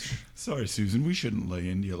much. Sorry, Susan, we shouldn't lay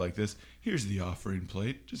into you like this. Here's the offering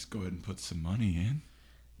plate. Just go ahead and put some money in.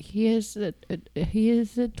 Here's a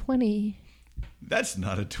 20. That's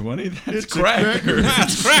not a 20. That's It's a crackers. cracker.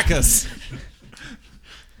 That's crackers.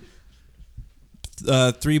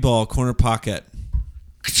 3-ball corner pocket.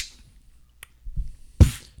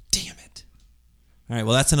 Damn it. All right,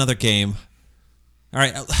 well, that's another game. All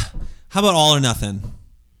right, how about all or nothing?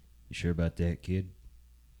 You sure about that, kid?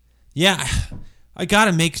 Yeah, I got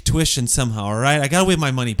to make tuition somehow, all right? I got to win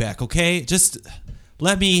my money back, okay? Just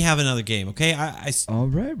let me have another game, okay? All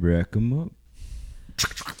right, rack 'em up.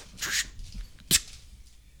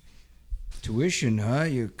 Tuition, huh?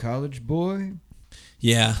 You a college boy?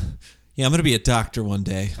 Yeah, I'm going to be a doctor one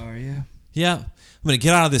day. Are you? Yeah, I'm going to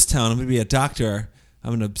get out of this town. I'm going to be a doctor.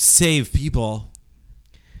 I'm going to save people.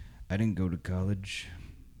 I didn't go to college.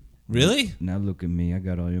 Really? Now look at me. I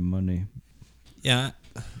got all your money. Yeah,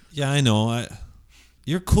 I know.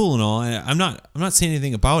 You're cool and all. I'm not saying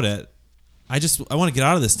anything about it. I want to get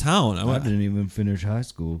out of this town. I didn't even finish high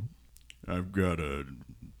school. I've got a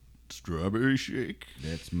strawberry shake.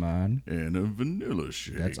 That's mine. And a vanilla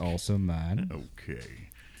shake. That's also mine.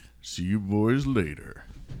 Okay. See you boys later.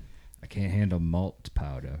 I can't handle malt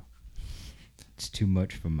powder. It's too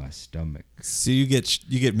much for my stomach. So you get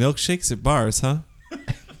milkshakes at bars, huh?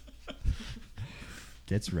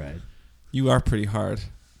 That's right. You are pretty hard.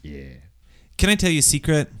 Yeah. Can I tell you a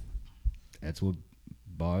secret? That's what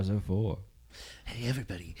bars are for. Hey,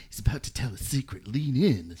 everybody. He's about to tell a secret. Lean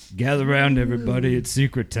in. Gather round, everybody. It's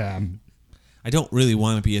secret time. I don't really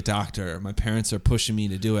want to be a doctor. My parents are pushing me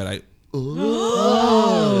to do it.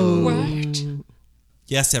 What?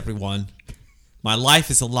 Yes, everyone. My life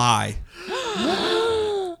is a lie.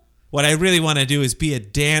 What I really want to do is be a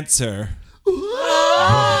dancer.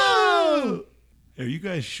 Are you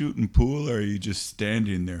guys shooting pool, or are you just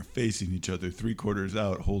standing there facing each other 3/4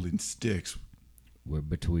 out holding sticks? We're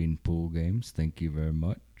between pool games. Thank you very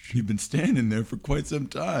much. You've been standing there for quite some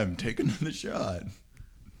time. Take another shot.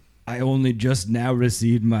 I only just now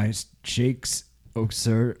received my shakes. Oh,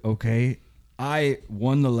 sir. Okay. I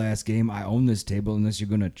won the last game. I own this table. Unless you're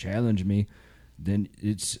going to challenge me, then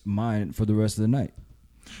it's mine for the rest of the night.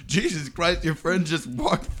 Jesus Christ, your friend just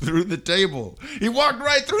walked through the table. He walked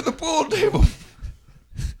right through the pool table.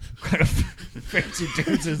 What kind of fancy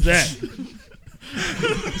dance is that?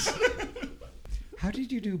 How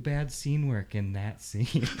did you do bad scene work in that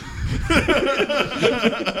scene?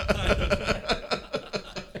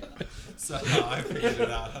 Somehow I figured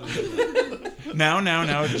it out.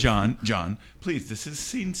 Now, John, please, this is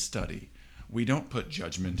scene study. We don't put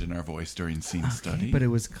judgment in our voice during scene study. But it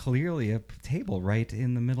was clearly a table right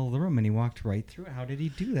in the middle of the room, and he walked right through it. How did he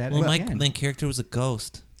do that? Well, my again? main character was a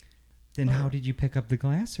ghost. Then how did you pick up the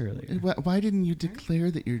glass earlier? Why didn't you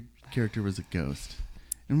declare that your character was a ghost?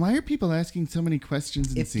 And why are people asking so many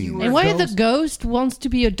questions in scenes? And why the ghost wants to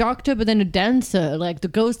be a doctor but then a dancer? Like, the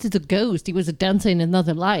ghost is a ghost. He was a dancer in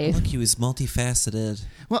another life. Look, he was multifaceted.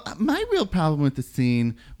 Well, my real problem with the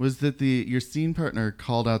scene was that your scene partner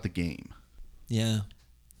called out the game. Yeah.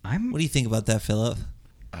 What do you think about that, Philip?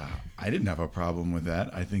 I didn't have a problem with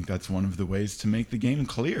that. I think that's one of the ways to make the game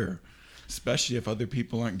clear, especially if other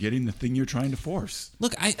people aren't getting the thing you're trying to force.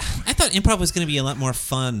 Look, I thought improv was going to be a lot more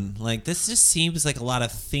fun. Like, this just seems like a lot of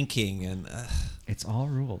thinking and... It's all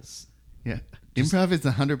rules. Yeah. Improv is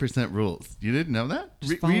 100% rules. You didn't know that?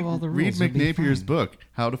 Just follow all the read rules. It'll be McNapier's fine. book,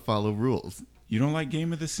 How to Follow Rules. You don't like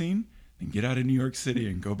Game of the Scene? Then get out of New York City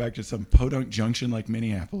and go back to some podunk junction like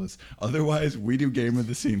Minneapolis. Otherwise, we do Game of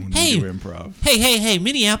the Scene when we do improv. Hey,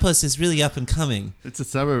 Minneapolis is really up and coming. It's a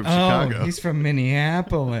suburb of Chicago. He's from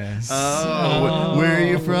Minneapolis. Where are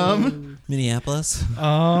you from? Minneapolis.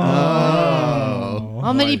 How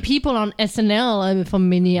many people on SNL are from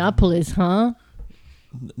Minneapolis, huh?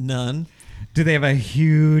 None. Do they have a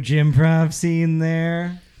huge improv scene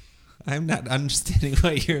there? I'm not understanding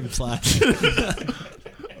what you're implying.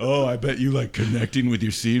 Oh, I bet you like connecting with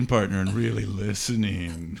your scene partner and really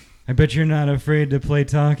listening. I bet you're not afraid to play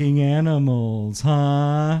talking animals,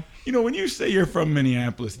 huh? You know, when you say you're from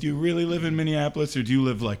Minneapolis, do you really live in Minneapolis, or do you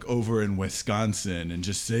live like over in Wisconsin and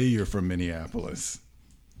just say you're from Minneapolis?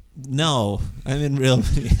 No, I'm in real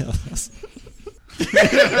Minneapolis.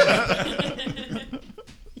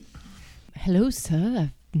 Hello, sir.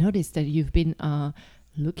 I've noticed that you've been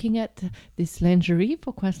looking at this lingerie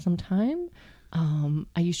for quite some time.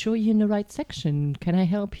 Are you sure you're in the right section? Can I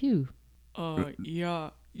help you? Yeah.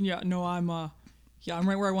 No, I'm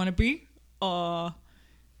right where I want to be.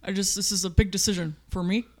 This is a big decision for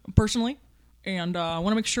me personally, and I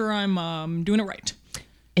want to make sure I'm doing it right.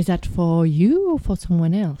 Is that for you or for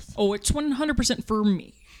someone else? Oh, it's 100% for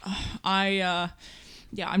me. I'm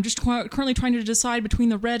just currently trying to decide between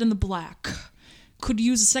the red and the black. Could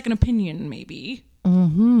use a second opinion, maybe.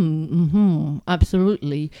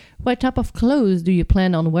 Absolutely. What type of clothes do you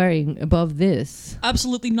plan on wearing above this?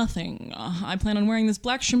 Absolutely nothing. I plan on wearing this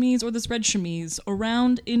black chemise or this red chemise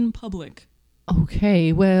around in public.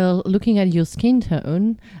 Okay, well, looking at your skin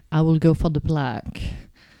tone, I will go for the black.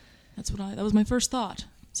 That was my first thought.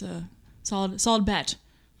 It's a solid bet.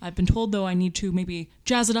 I've been told, though, I need to maybe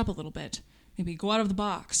jazz it up a little bit. Maybe go out of the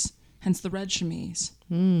box. Hence the red chemise.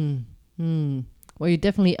 Well, you're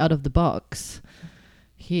definitely out of the box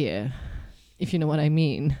here, if you know what I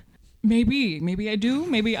mean. Maybe I do,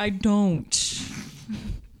 maybe I don't.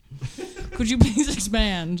 Could you please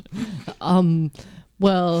expand?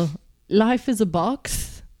 Well, life is a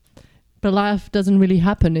box, but life doesn't really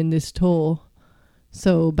happen in this tour.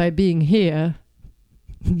 So by being here,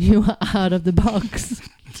 you are out of the box.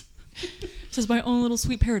 This is my own little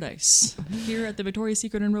sweet paradise here at the Victoria's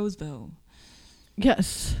Secret in Roseville.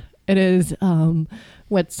 Yes, it is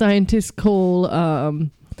what scientists call a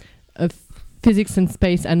physics and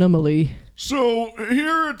space anomaly. So,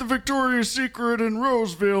 here at the Victoria's Secret in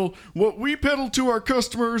Roseville, what we peddle to our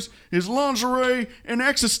customers is lingerie and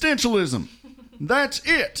existentialism. That's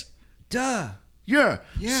it. Duh. Yeah.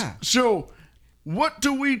 Yeah. So, what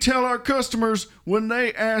do we tell our customers when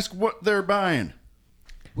they ask what they're buying?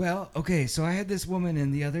 Well, okay, so I had this woman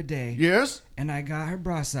in the other day. Yes? And I got her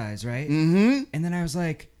bra size, right? Mm-hmm. And then I was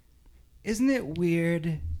like, isn't it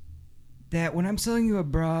weird that when I'm selling you a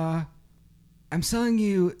bra, I'm selling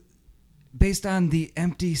you based on the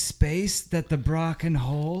empty space that the bra can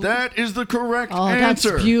hold? That is the correct Oh,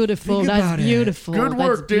 answer. that's beautiful. Think That's about it. beautiful. Good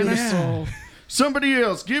work, That's Dennis. beautiful. Somebody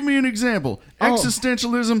else, give me an example. Oh.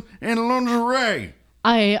 Existentialism and lingerie.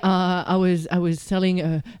 I was selling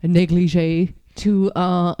a negligee to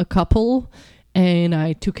a couple, and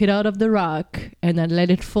I took it out of the rack and I let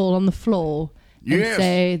it fall on the floor and Yes.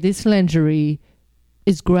 say, "This lingerie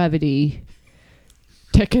is gravity.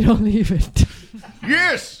 Take it or leave it."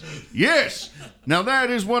 Yes, yes. Now that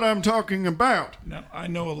is what I'm talking about. Now, I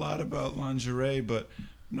know a lot about lingerie, but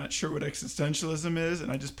I'm not sure what existentialism is,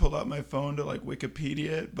 and I just pulled out my phone to like Wikipedia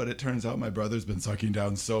it, but it turns out my brother's been sucking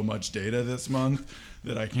down so much data this month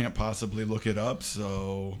that I can't possibly look it up,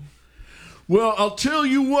 so... Well, I'll tell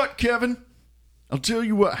you what, Kevin. I'll tell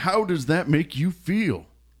you what. How does that make you feel?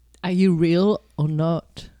 Are you real or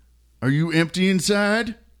not? Are you empty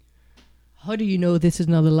inside? How do you know this is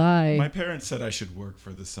not a lie? My parents said I should work for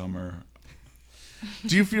the summer.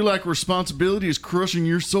 Do you feel like responsibility is crushing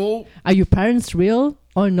your soul? Are your parents real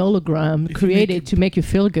or an hologram created to make you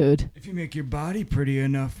feel good? If you make your body pretty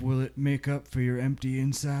enough, will it make up for your empty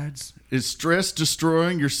insides? Is stress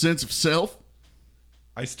destroying your sense of self?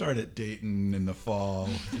 I started dating in the fall,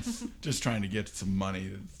 just trying to get some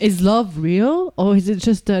money. Is love real, or is it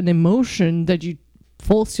just an emotion that you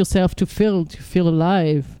force yourself to feel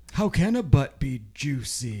alive? How can a butt be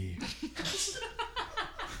juicy?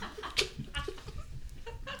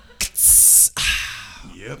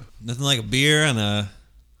 Yep. Nothing like a beer on a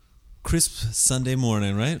crisp Sunday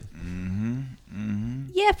morning, right?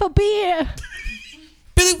 Yeah, for beer.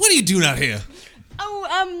 Billy, what are you doing out here? Oh,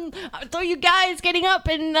 I saw you guys getting up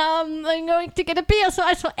and I'm going to get a beer, so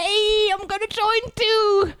I thought, hey, I'm going to join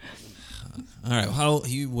too. All right,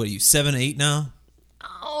 what are you, 7, 8 now?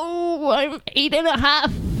 Oh, I'm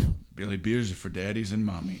 8.5. Billy, beers are for daddies and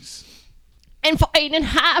mommies. And for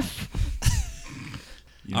 8.5.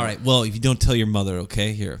 You know, All right, well, if you don't tell your mother,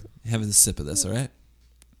 okay? Here, have a sip of this, all right?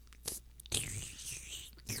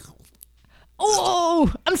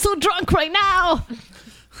 Oh, I'm so drunk right now.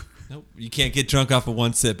 Nope, you can't get drunk off of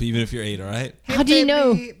one sip, even if you're 8, all right? How do you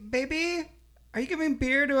know? Baby, are you giving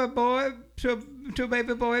beer to a boy, to a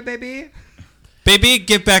baby boy, baby? Baby,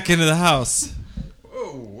 get back into the house.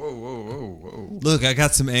 Whoa. Look, I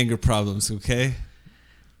got some anger problems, okay?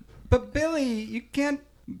 But Billy, you can't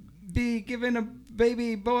be giving a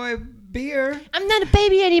baby boy beer. I'm not a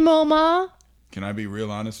baby anymore, Ma. Can I be real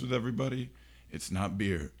honest with everybody? It's not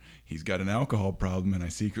beer. He's got an alcohol problem, and I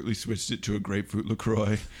secretly switched it to a grapefruit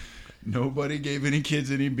LaCroix. Nobody gave any kids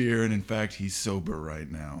any beer, and in fact, he's sober right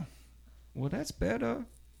now. Well, that's better.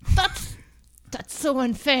 That's so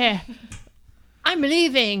unfair. I'm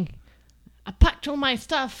leaving. I packed all my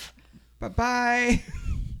stuff. Bye-bye.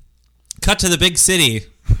 Cut to the big city.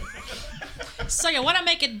 So you want to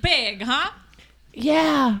make it big, huh?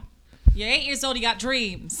 Yeah, You're 8 years old, you got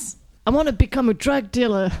dreams. I want to become a drug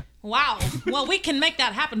dealer. Wow. Well, we can make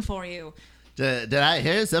that happen for you. Did I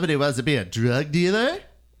hear somebody wants to be a drug dealer?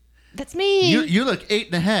 That's me. You look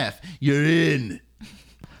 8.5. You're in.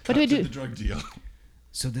 What do I do? The drug deal.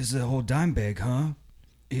 So this is a whole dime bag, huh?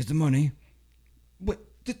 Here's the money. What?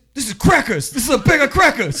 This is crackers. This is a bag of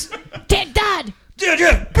crackers. Dad, Dad!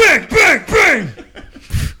 Yeah. Bang, bang, bang.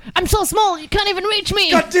 I'm so small, you can't even reach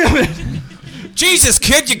me. God damn it. Jesus,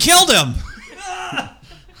 kid, you killed him.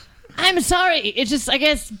 I'm sorry. It's just, I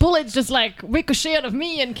guess, bullets just like ricocheted of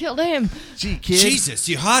me and killed him. Gee, kid. Jesus,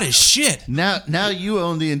 you hot as shit. Now you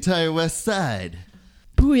own the entire West Side.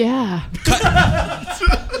 Booyah.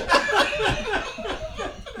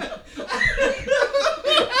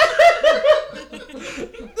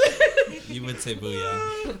 You would say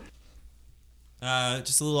booyah.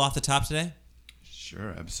 Just a little off the top today.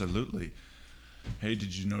 Sure, absolutely. Hey,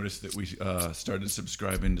 did you notice that we started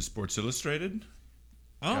subscribing to Sports Illustrated?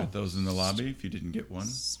 Oh. Got those in the lobby if you didn't get one.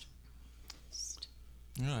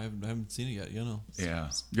 No, I haven't seen it yet. You know.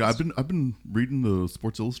 Yeah. Yeah, I've been reading the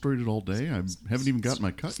Sports Illustrated all day. I haven't even gotten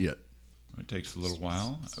my cut yet. It takes a little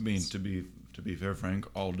while. I mean, to be fair, Frank,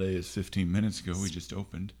 all day is 15 minutes ago. We just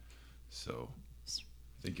opened. So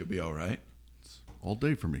I think you'll be all right. It's all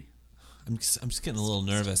day for me. I'm just getting a little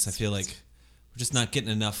nervous. I feel like we're just not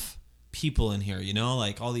getting enough people in here, you know?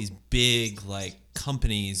 Like all these big like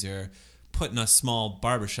companies are putting us small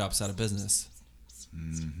barbershops out of business.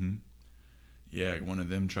 Mm-hmm. Yeah, one of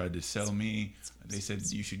them tried to sell me. They said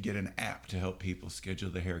you should get an app to help people schedule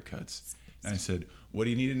their haircuts. And I said, what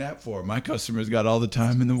do you need an app for? My customers got all the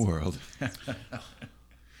time in the world.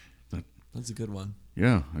 That's a good one.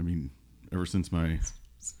 Yeah, I mean, ever since my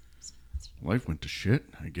life went to shit,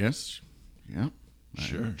 I guess. Yeah.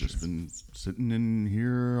 I've just been sitting in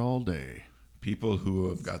here all day. People who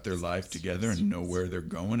have got their life together and know where they're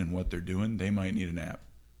going and what they're doing, they might need an app.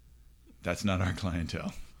 That's not our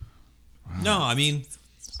clientele. No, I mean,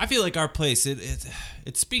 I feel like our place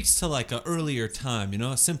it speaks to like a earlier time, you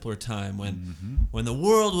know, a simpler time when the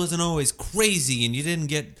world wasn't always crazy and you didn't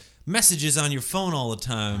get messages on your phone all the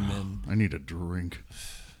time, and I need a drink.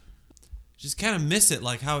 just kind of miss it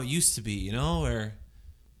like how it used to be, you know, where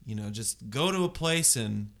you know, just go to a place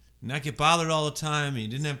and not get bothered all the time, and you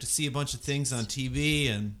didn't have to see a bunch of things on TV.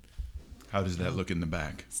 And how does that look in the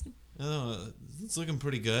back? Oh, it's looking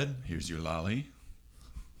pretty good. Here's your lolly.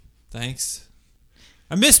 Thanks.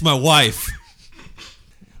 I miss my wife.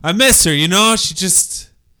 I miss her, you know? She just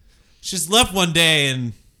left one day,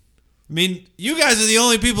 and I mean, you guys are the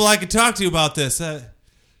only people I could talk to about this. I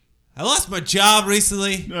lost my job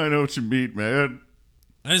recently. I know what you mean, man.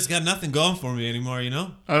 I just got nothing going for me anymore, you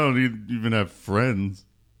know? I don't even have friends.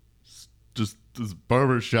 Just this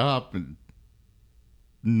barber shop and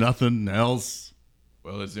nothing else.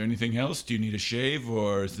 Well, is there anything else? Do you need a shave,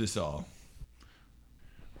 or is this all?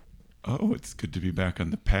 Oh, it's good to be back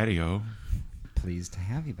on the patio. Pleased to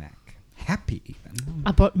have you back. Happy, even.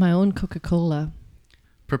 I bought my own Coca-Cola.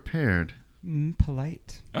 Prepared.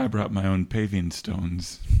 Polite. I brought my own paving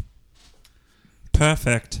stones.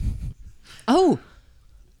 Perfect. Oh!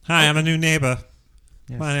 Hi, I'm a new neighbor.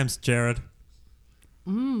 Yes. My name's Jared.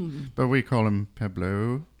 But we call him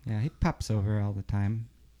Pablo. Yeah, he pops over all the time.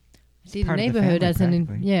 See, the Part of the neighborhood family, hasn't.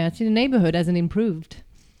 practically. Yeah, see, the neighborhood hasn't improved.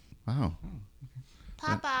 Wow.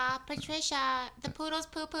 Papa, Patricia, the poodles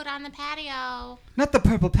poo-pooed on the patio. Not the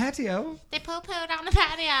purple patio. They poo-pooed on the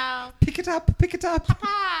patio. Pick it up, pick it up.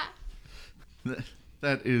 Papa.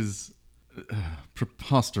 That is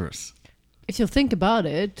preposterous. If you think about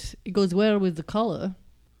it, it goes well with the color.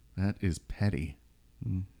 That is petty.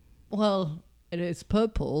 Well, it is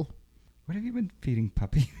purple. What have you been feeding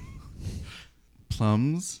Puppy?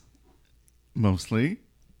 Plums, mostly,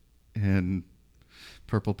 and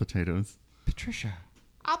purple potatoes. Patricia.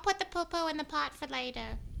 I'll put the poo-poo in the pot for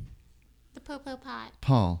later. The poo-poo pot.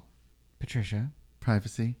 Paul, Patricia.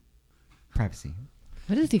 privacy. Privacy.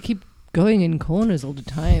 Why does he keep going in corners all the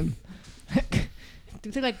time? Do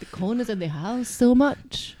they like the corners of the house so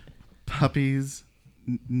much? Puppies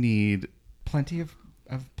need Plenty of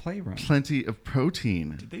playroom. plenty of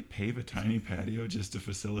protein. Did they pave a tiny patio just to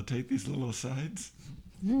facilitate these little sides?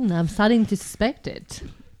 I'm starting to suspect it.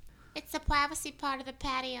 It's the privacy part of the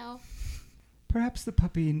patio. Perhaps the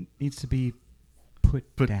puppy needs to be put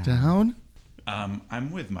down?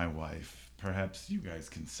 I'm with my wife. Perhaps you guys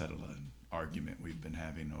can settle an argument we've been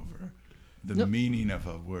having over the Nope. meaning of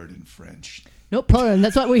a word in French. No problem.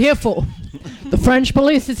 That's what we're here for. The French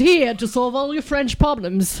police is here to solve all your French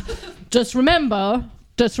problems. Just remember,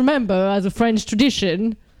 as a French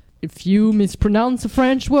tradition, if you mispronounce a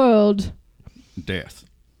French word, Death.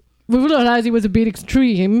 we realize it was a bit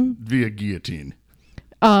extreme. Via guillotine.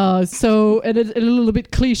 So and it's a little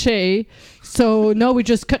bit cliche. So now we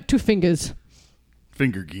just cut 2 fingers.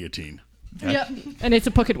 finger guillotine. Yep. And it's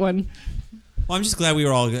a pocket one. Well, I'm just glad we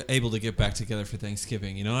were all able to get back together for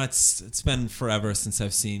Thanksgiving. You know, it's been forever since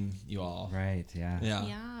I've seen you all. Right, yeah.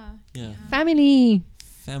 Yeah. Family.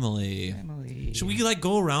 Family. Should we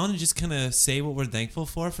go around and just kind of say what we're thankful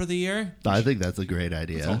for the year? I think that's a great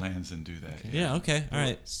idea. Let's hold hands and do that. Yeah, okay. All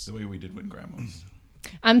right. It's the way we did when Grandma was.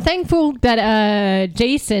 I'm thankful that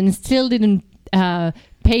Jason still didn't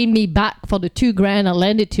pay me back for the $2,000 I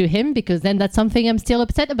lended to him, because then that's something I'm still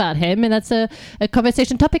upset about him, and that's a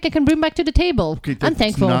conversation topic I can bring back to the table. Okay, I'm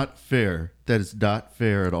thankful. That's not fair. That is not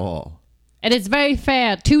fair at all. And it's very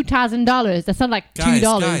fair. $2,000. That's not like $2.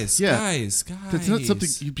 Guys. That's not something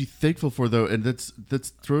you'd be thankful for, though, and that's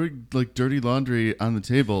throwing dirty laundry on the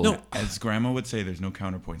table. No, as Grandma would say, there's no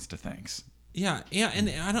counterpoints to thanks. Yeah, and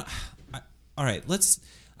I don't. All right,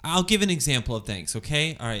 I'll give an example of thanks.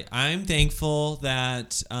 Okay, all right. I'm thankful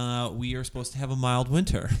that we are supposed to have a mild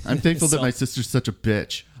winter. I'm thankful that my sister's such a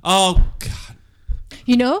bitch. Oh God.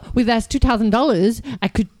 You know, with that $2,000, I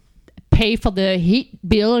could pay for the heat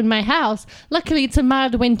bill in my house. Luckily, it's a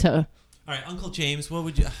mild winter. All right, Uncle James, what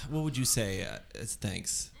would you say as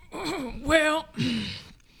thanks? Well,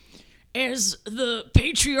 as the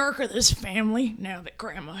patriarch of this family, now that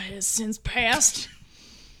Grandma has since passed,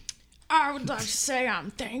 I would like to say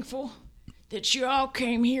I'm thankful that you all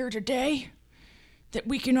came here today, that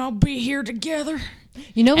we can all be here together.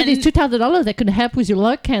 You know, with these $2,000, that could help with your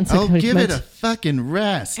lung cancer treatment. Give it a fucking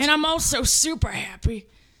rest. And I'm also super happy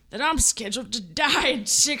that I'm scheduled to die in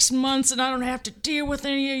 6 months and I don't have to deal with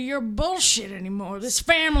any of your bullshit anymore. This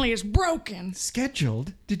family is broken.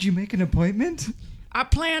 Scheduled? Did you make an appointment? I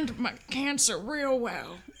planned my cancer real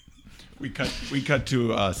well. We cut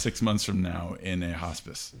to 6 months from now in a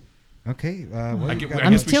hospice. Okay.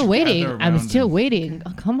 I'm still waiting.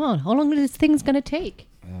 Oh, come on. How long is this thing's going to take?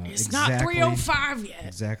 It's not 3:05 yet.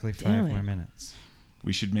 Exactly 5 more minutes.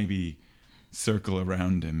 We should maybe circle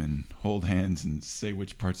around him and hold hands and say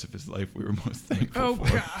which parts of his life we were most thankful for.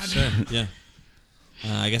 Oh, God. Sure, yeah.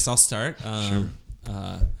 I guess I'll start. Sure.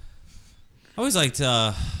 I always liked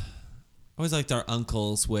our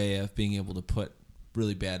uncle's way of being able to put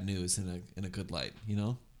really bad news in a good light, you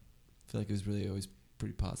know? I feel like it was really always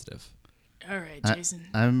pretty positive. All right, Jason.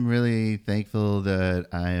 I'm really thankful that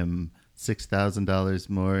I am $6,000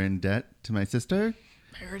 more in debt to my sister.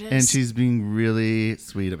 There it is. And she's being really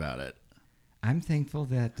sweet about it. I'm thankful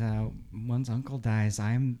that once Uncle dies,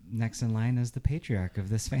 I'm next in line as the patriarch of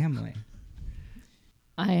this family.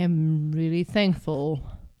 I am really thankful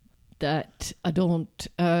that I don't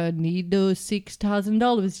need those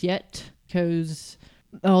 $6,000 yet, because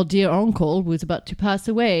our dear uncle was about to pass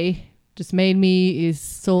away. Just made me his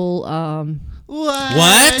sole.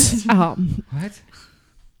 What? What?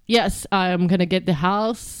 Yes, I'm gonna get the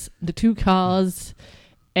house, the 2 cars,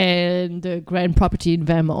 and the grand property in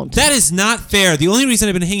Vermont. That is not fair. The only reason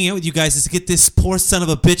I've been hanging out with you guys is to get this poor son of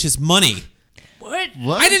a bitch's money. What?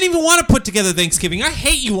 I didn't even want to put together Thanksgiving. I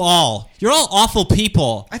hate you all. You're all awful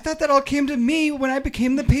people. I thought that all came to me when I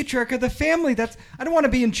became the patriarch of the family. I don't want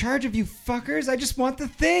to be in charge of you fuckers. I just want the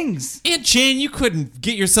things. Aunt Jane, you couldn't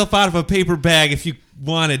get yourself out of a paper bag if you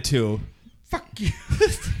wanted to. Fuck you.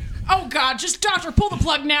 Oh, God, just doctor, pull the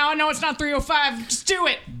plug now. I know it's not 3:05. Just do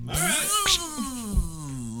it.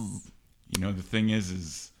 You know, the thing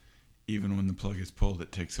is even when the plug is pulled,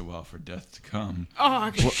 it takes a while for death to come.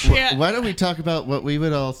 Oh, shit. Why don't we talk about what we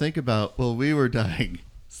would all think about while we were dying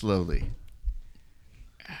slowly?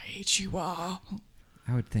 I hate you all.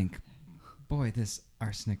 I would think, boy, this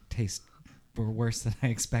arsenic tastes worse than I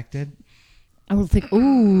expected. I would think,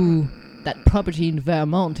 ooh, that property in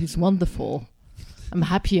Vermont is wonderful. I'm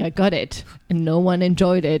happy I got it, and no one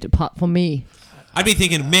enjoyed it apart from me. I'd be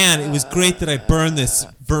thinking, man, it was great that I burned this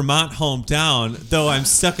Vermont home down, though I'm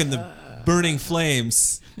stuck in the burning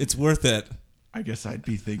flames. It's worth it. I guess I'd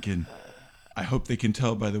be thinking, I hope they can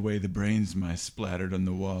tell by the way the brains mice splattered on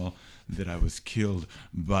the wall that I was killed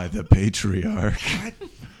by the patriarch.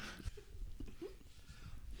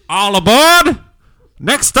 All aboard!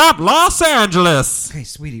 Next stop, Los Angeles. Okay,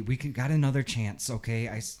 sweetie, we got another chance, okay?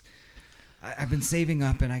 I've been saving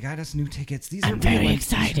up, and I got us new tickets. These I'm are very real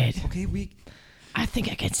excited. Okay, I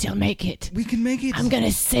think I can still make it. We can make it. I'm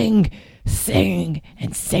gonna sing.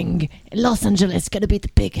 Los Angeles gonna be the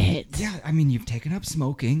big hit. Yeah, I mean, you've taken up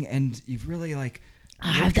smoking, and you've really, I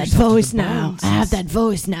have that voice now. That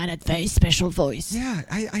very special voice. Yeah,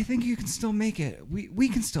 I think you can still make it. We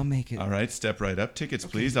can still make it. All right, step right up. Tickets,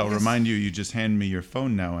 please. I'll remind you, you just hand me your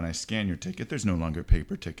phone now and I scan your ticket. There's no longer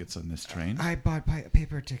paper tickets on this train. I bought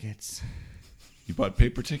paper tickets. You bought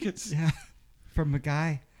paper tickets? Yeah, from a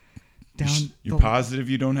guy down. You're positive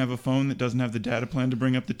you don't have a phone that doesn't have the data plan to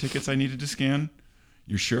bring up the tickets I needed to scan?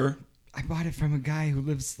 You sure? I bought it from a guy who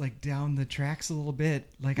lives like down the tracks a little bit.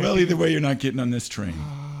 Like, Well, either way, you're not getting on this train.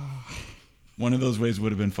 One of those ways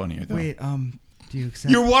would have been funnier, though. Wait, do you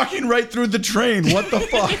accept? You're walking right through the train. What the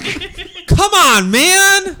fuck? Come on,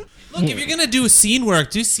 man. Look, if you're gonna do scene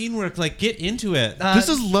work, do scene work. Like, get into it. This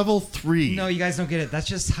is level 3. No, you guys don't get it. That's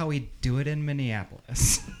just how we do it in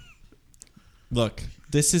Minneapolis. Look,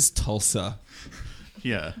 this is Tulsa.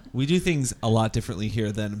 Yeah. We do things a lot differently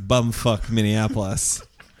here than bumfuck Minneapolis.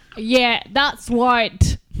 Yeah, that's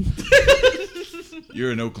right.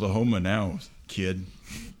 You're in Oklahoma now, kid.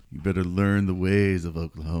 You better learn the ways of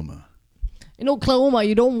Oklahoma. In Oklahoma,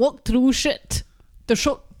 you don't walk through shit. The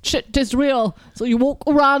shit is real, so you walk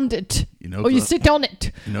around it, or you sit on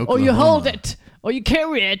it, or you hold it, or you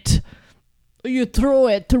carry it, or you throw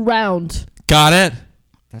it around. Got it?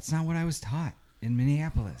 That's not what I was taught in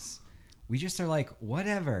Minneapolis. We just are like,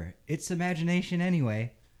 whatever. It's imagination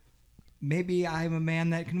anyway. Maybe I'm a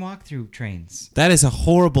man that can walk through trains. That is a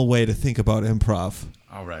horrible way to think about improv.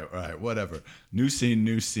 All right, whatever. New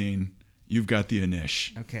scene. You've got the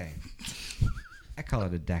Anish. Okay. I call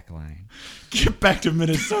it a deck line. Get back to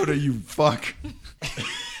Minnesota, you fuck.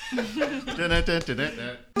 Next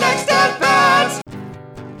at Bats!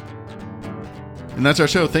 And that's our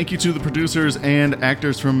show. Thank you to the producers and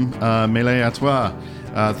actors from Mêlée à Trois.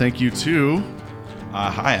 Thank you to...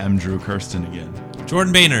 Hi, I'm Drew Kirsten again.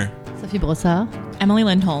 Jordan Boehner. Sophie Brossard. Emily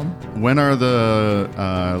Lindholm. When are the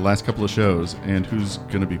last couple of shows, and who's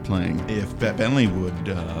going to be playing? If Bette Bentley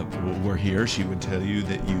were here, she would tell you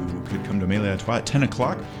that you could come to Mêlée à Trois at 10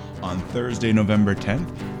 o'clock on Thursday, November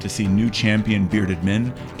 10th to see new champion Bearded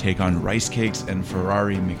Men take on Rice Cakes and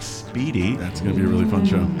Ferrari McSpeedy. That's going to be a really fun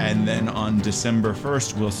show. And then on December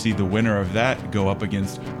 1st, we'll see the winner of that go up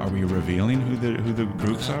against... Are we revealing who the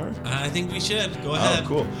groups are? I think we should. Go ahead. Oh,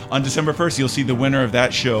 cool. On December 1st, you'll see the winner of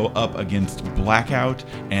that show up against Blackout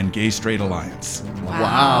and Gay Straight Alliance.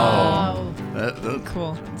 Wow.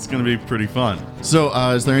 Cool. It's going to be pretty fun. So,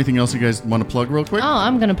 is there anything else you guys want to plug real quick? Oh,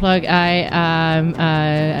 I'm going to plug.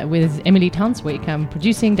 With Emily Townswick, I'm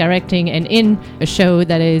producing, directing, and in a show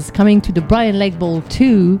that is coming to the Brian Lake Bowl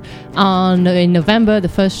 2 in November. The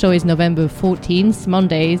first show is November 14th,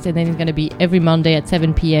 Mondays, and then it's going to be every Monday at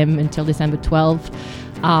 7 p.m. until December 12th.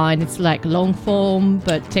 And it's like long form,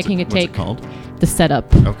 but taking a take. What's it called? The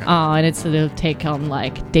Setup. Okay. And it's a little take on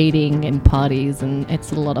like dating and parties, and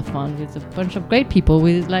it's a lot of fun with a bunch of great people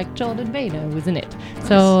with like Jordan Boehner was in it.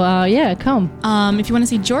 So yeah, come. If you want to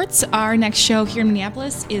see Jorts, our next show here in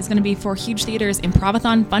Minneapolis is going to be for Huge Theater's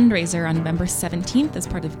Improvathon fundraiser on November 17th as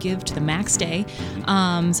part of Give to the Max Day.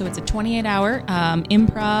 So it's a 28-hour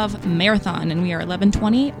improv marathon, and we are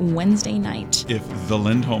 11:20 Wednesday night. If the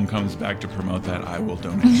Lindholm comes back to promote that, I will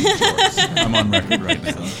donate to Jorts. I'm on record right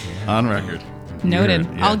now. On record. Noted.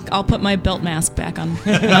 Yeah. I'll put my belt mask back on.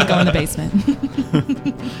 I'll go in the basement.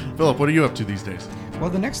 Philip, what are you up to these days? Well,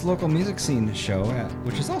 the next local music scene show,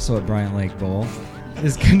 which is also at Bryant Lake Bowl,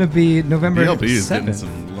 is going to be November BLP is 7th. getting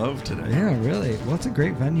some love today. Yeah, really. Well, it's a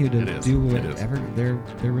great venue to It is. do It is. whatever. They're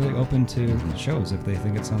really open to shows if they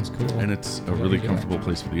think it sounds cool. And it's a Yeah, really they do it. comfortable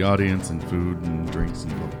place for the audience, and food and drinks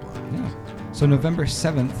and blah, blah, blah. Yeah. So November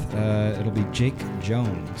 7th, it'll be Jake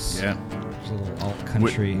Jones. Yeah. He's a little alt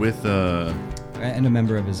country. With and a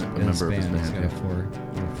member of his, member of his band. He's band, got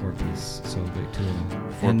yeah. a four-piece, so the two of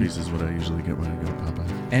them. four piece is what I usually get when I go to Popeyes.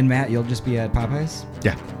 And Matt, you'll just be at Popeyes?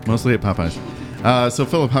 Yeah, mostly at Popeyes. So,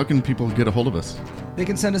 Philip, how can people get a hold of us? They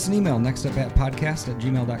can send us an email,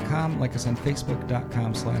 nextupatpodcast@gmail.com, like us on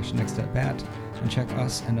facebook.com/nextupbat, and check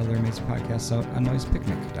us and other amazing podcasts out on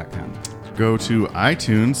noisepicnic.com. Go to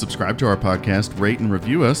iTunes, subscribe to our podcast, rate and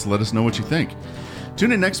review us. Let us know what you think.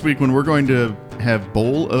 Tune in next week when we're going to have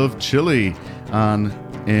Bowl of Chili on.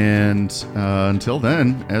 And until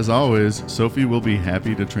then, as always, Sophie will be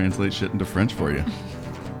happy to translate shit into French for you.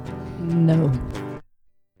 No.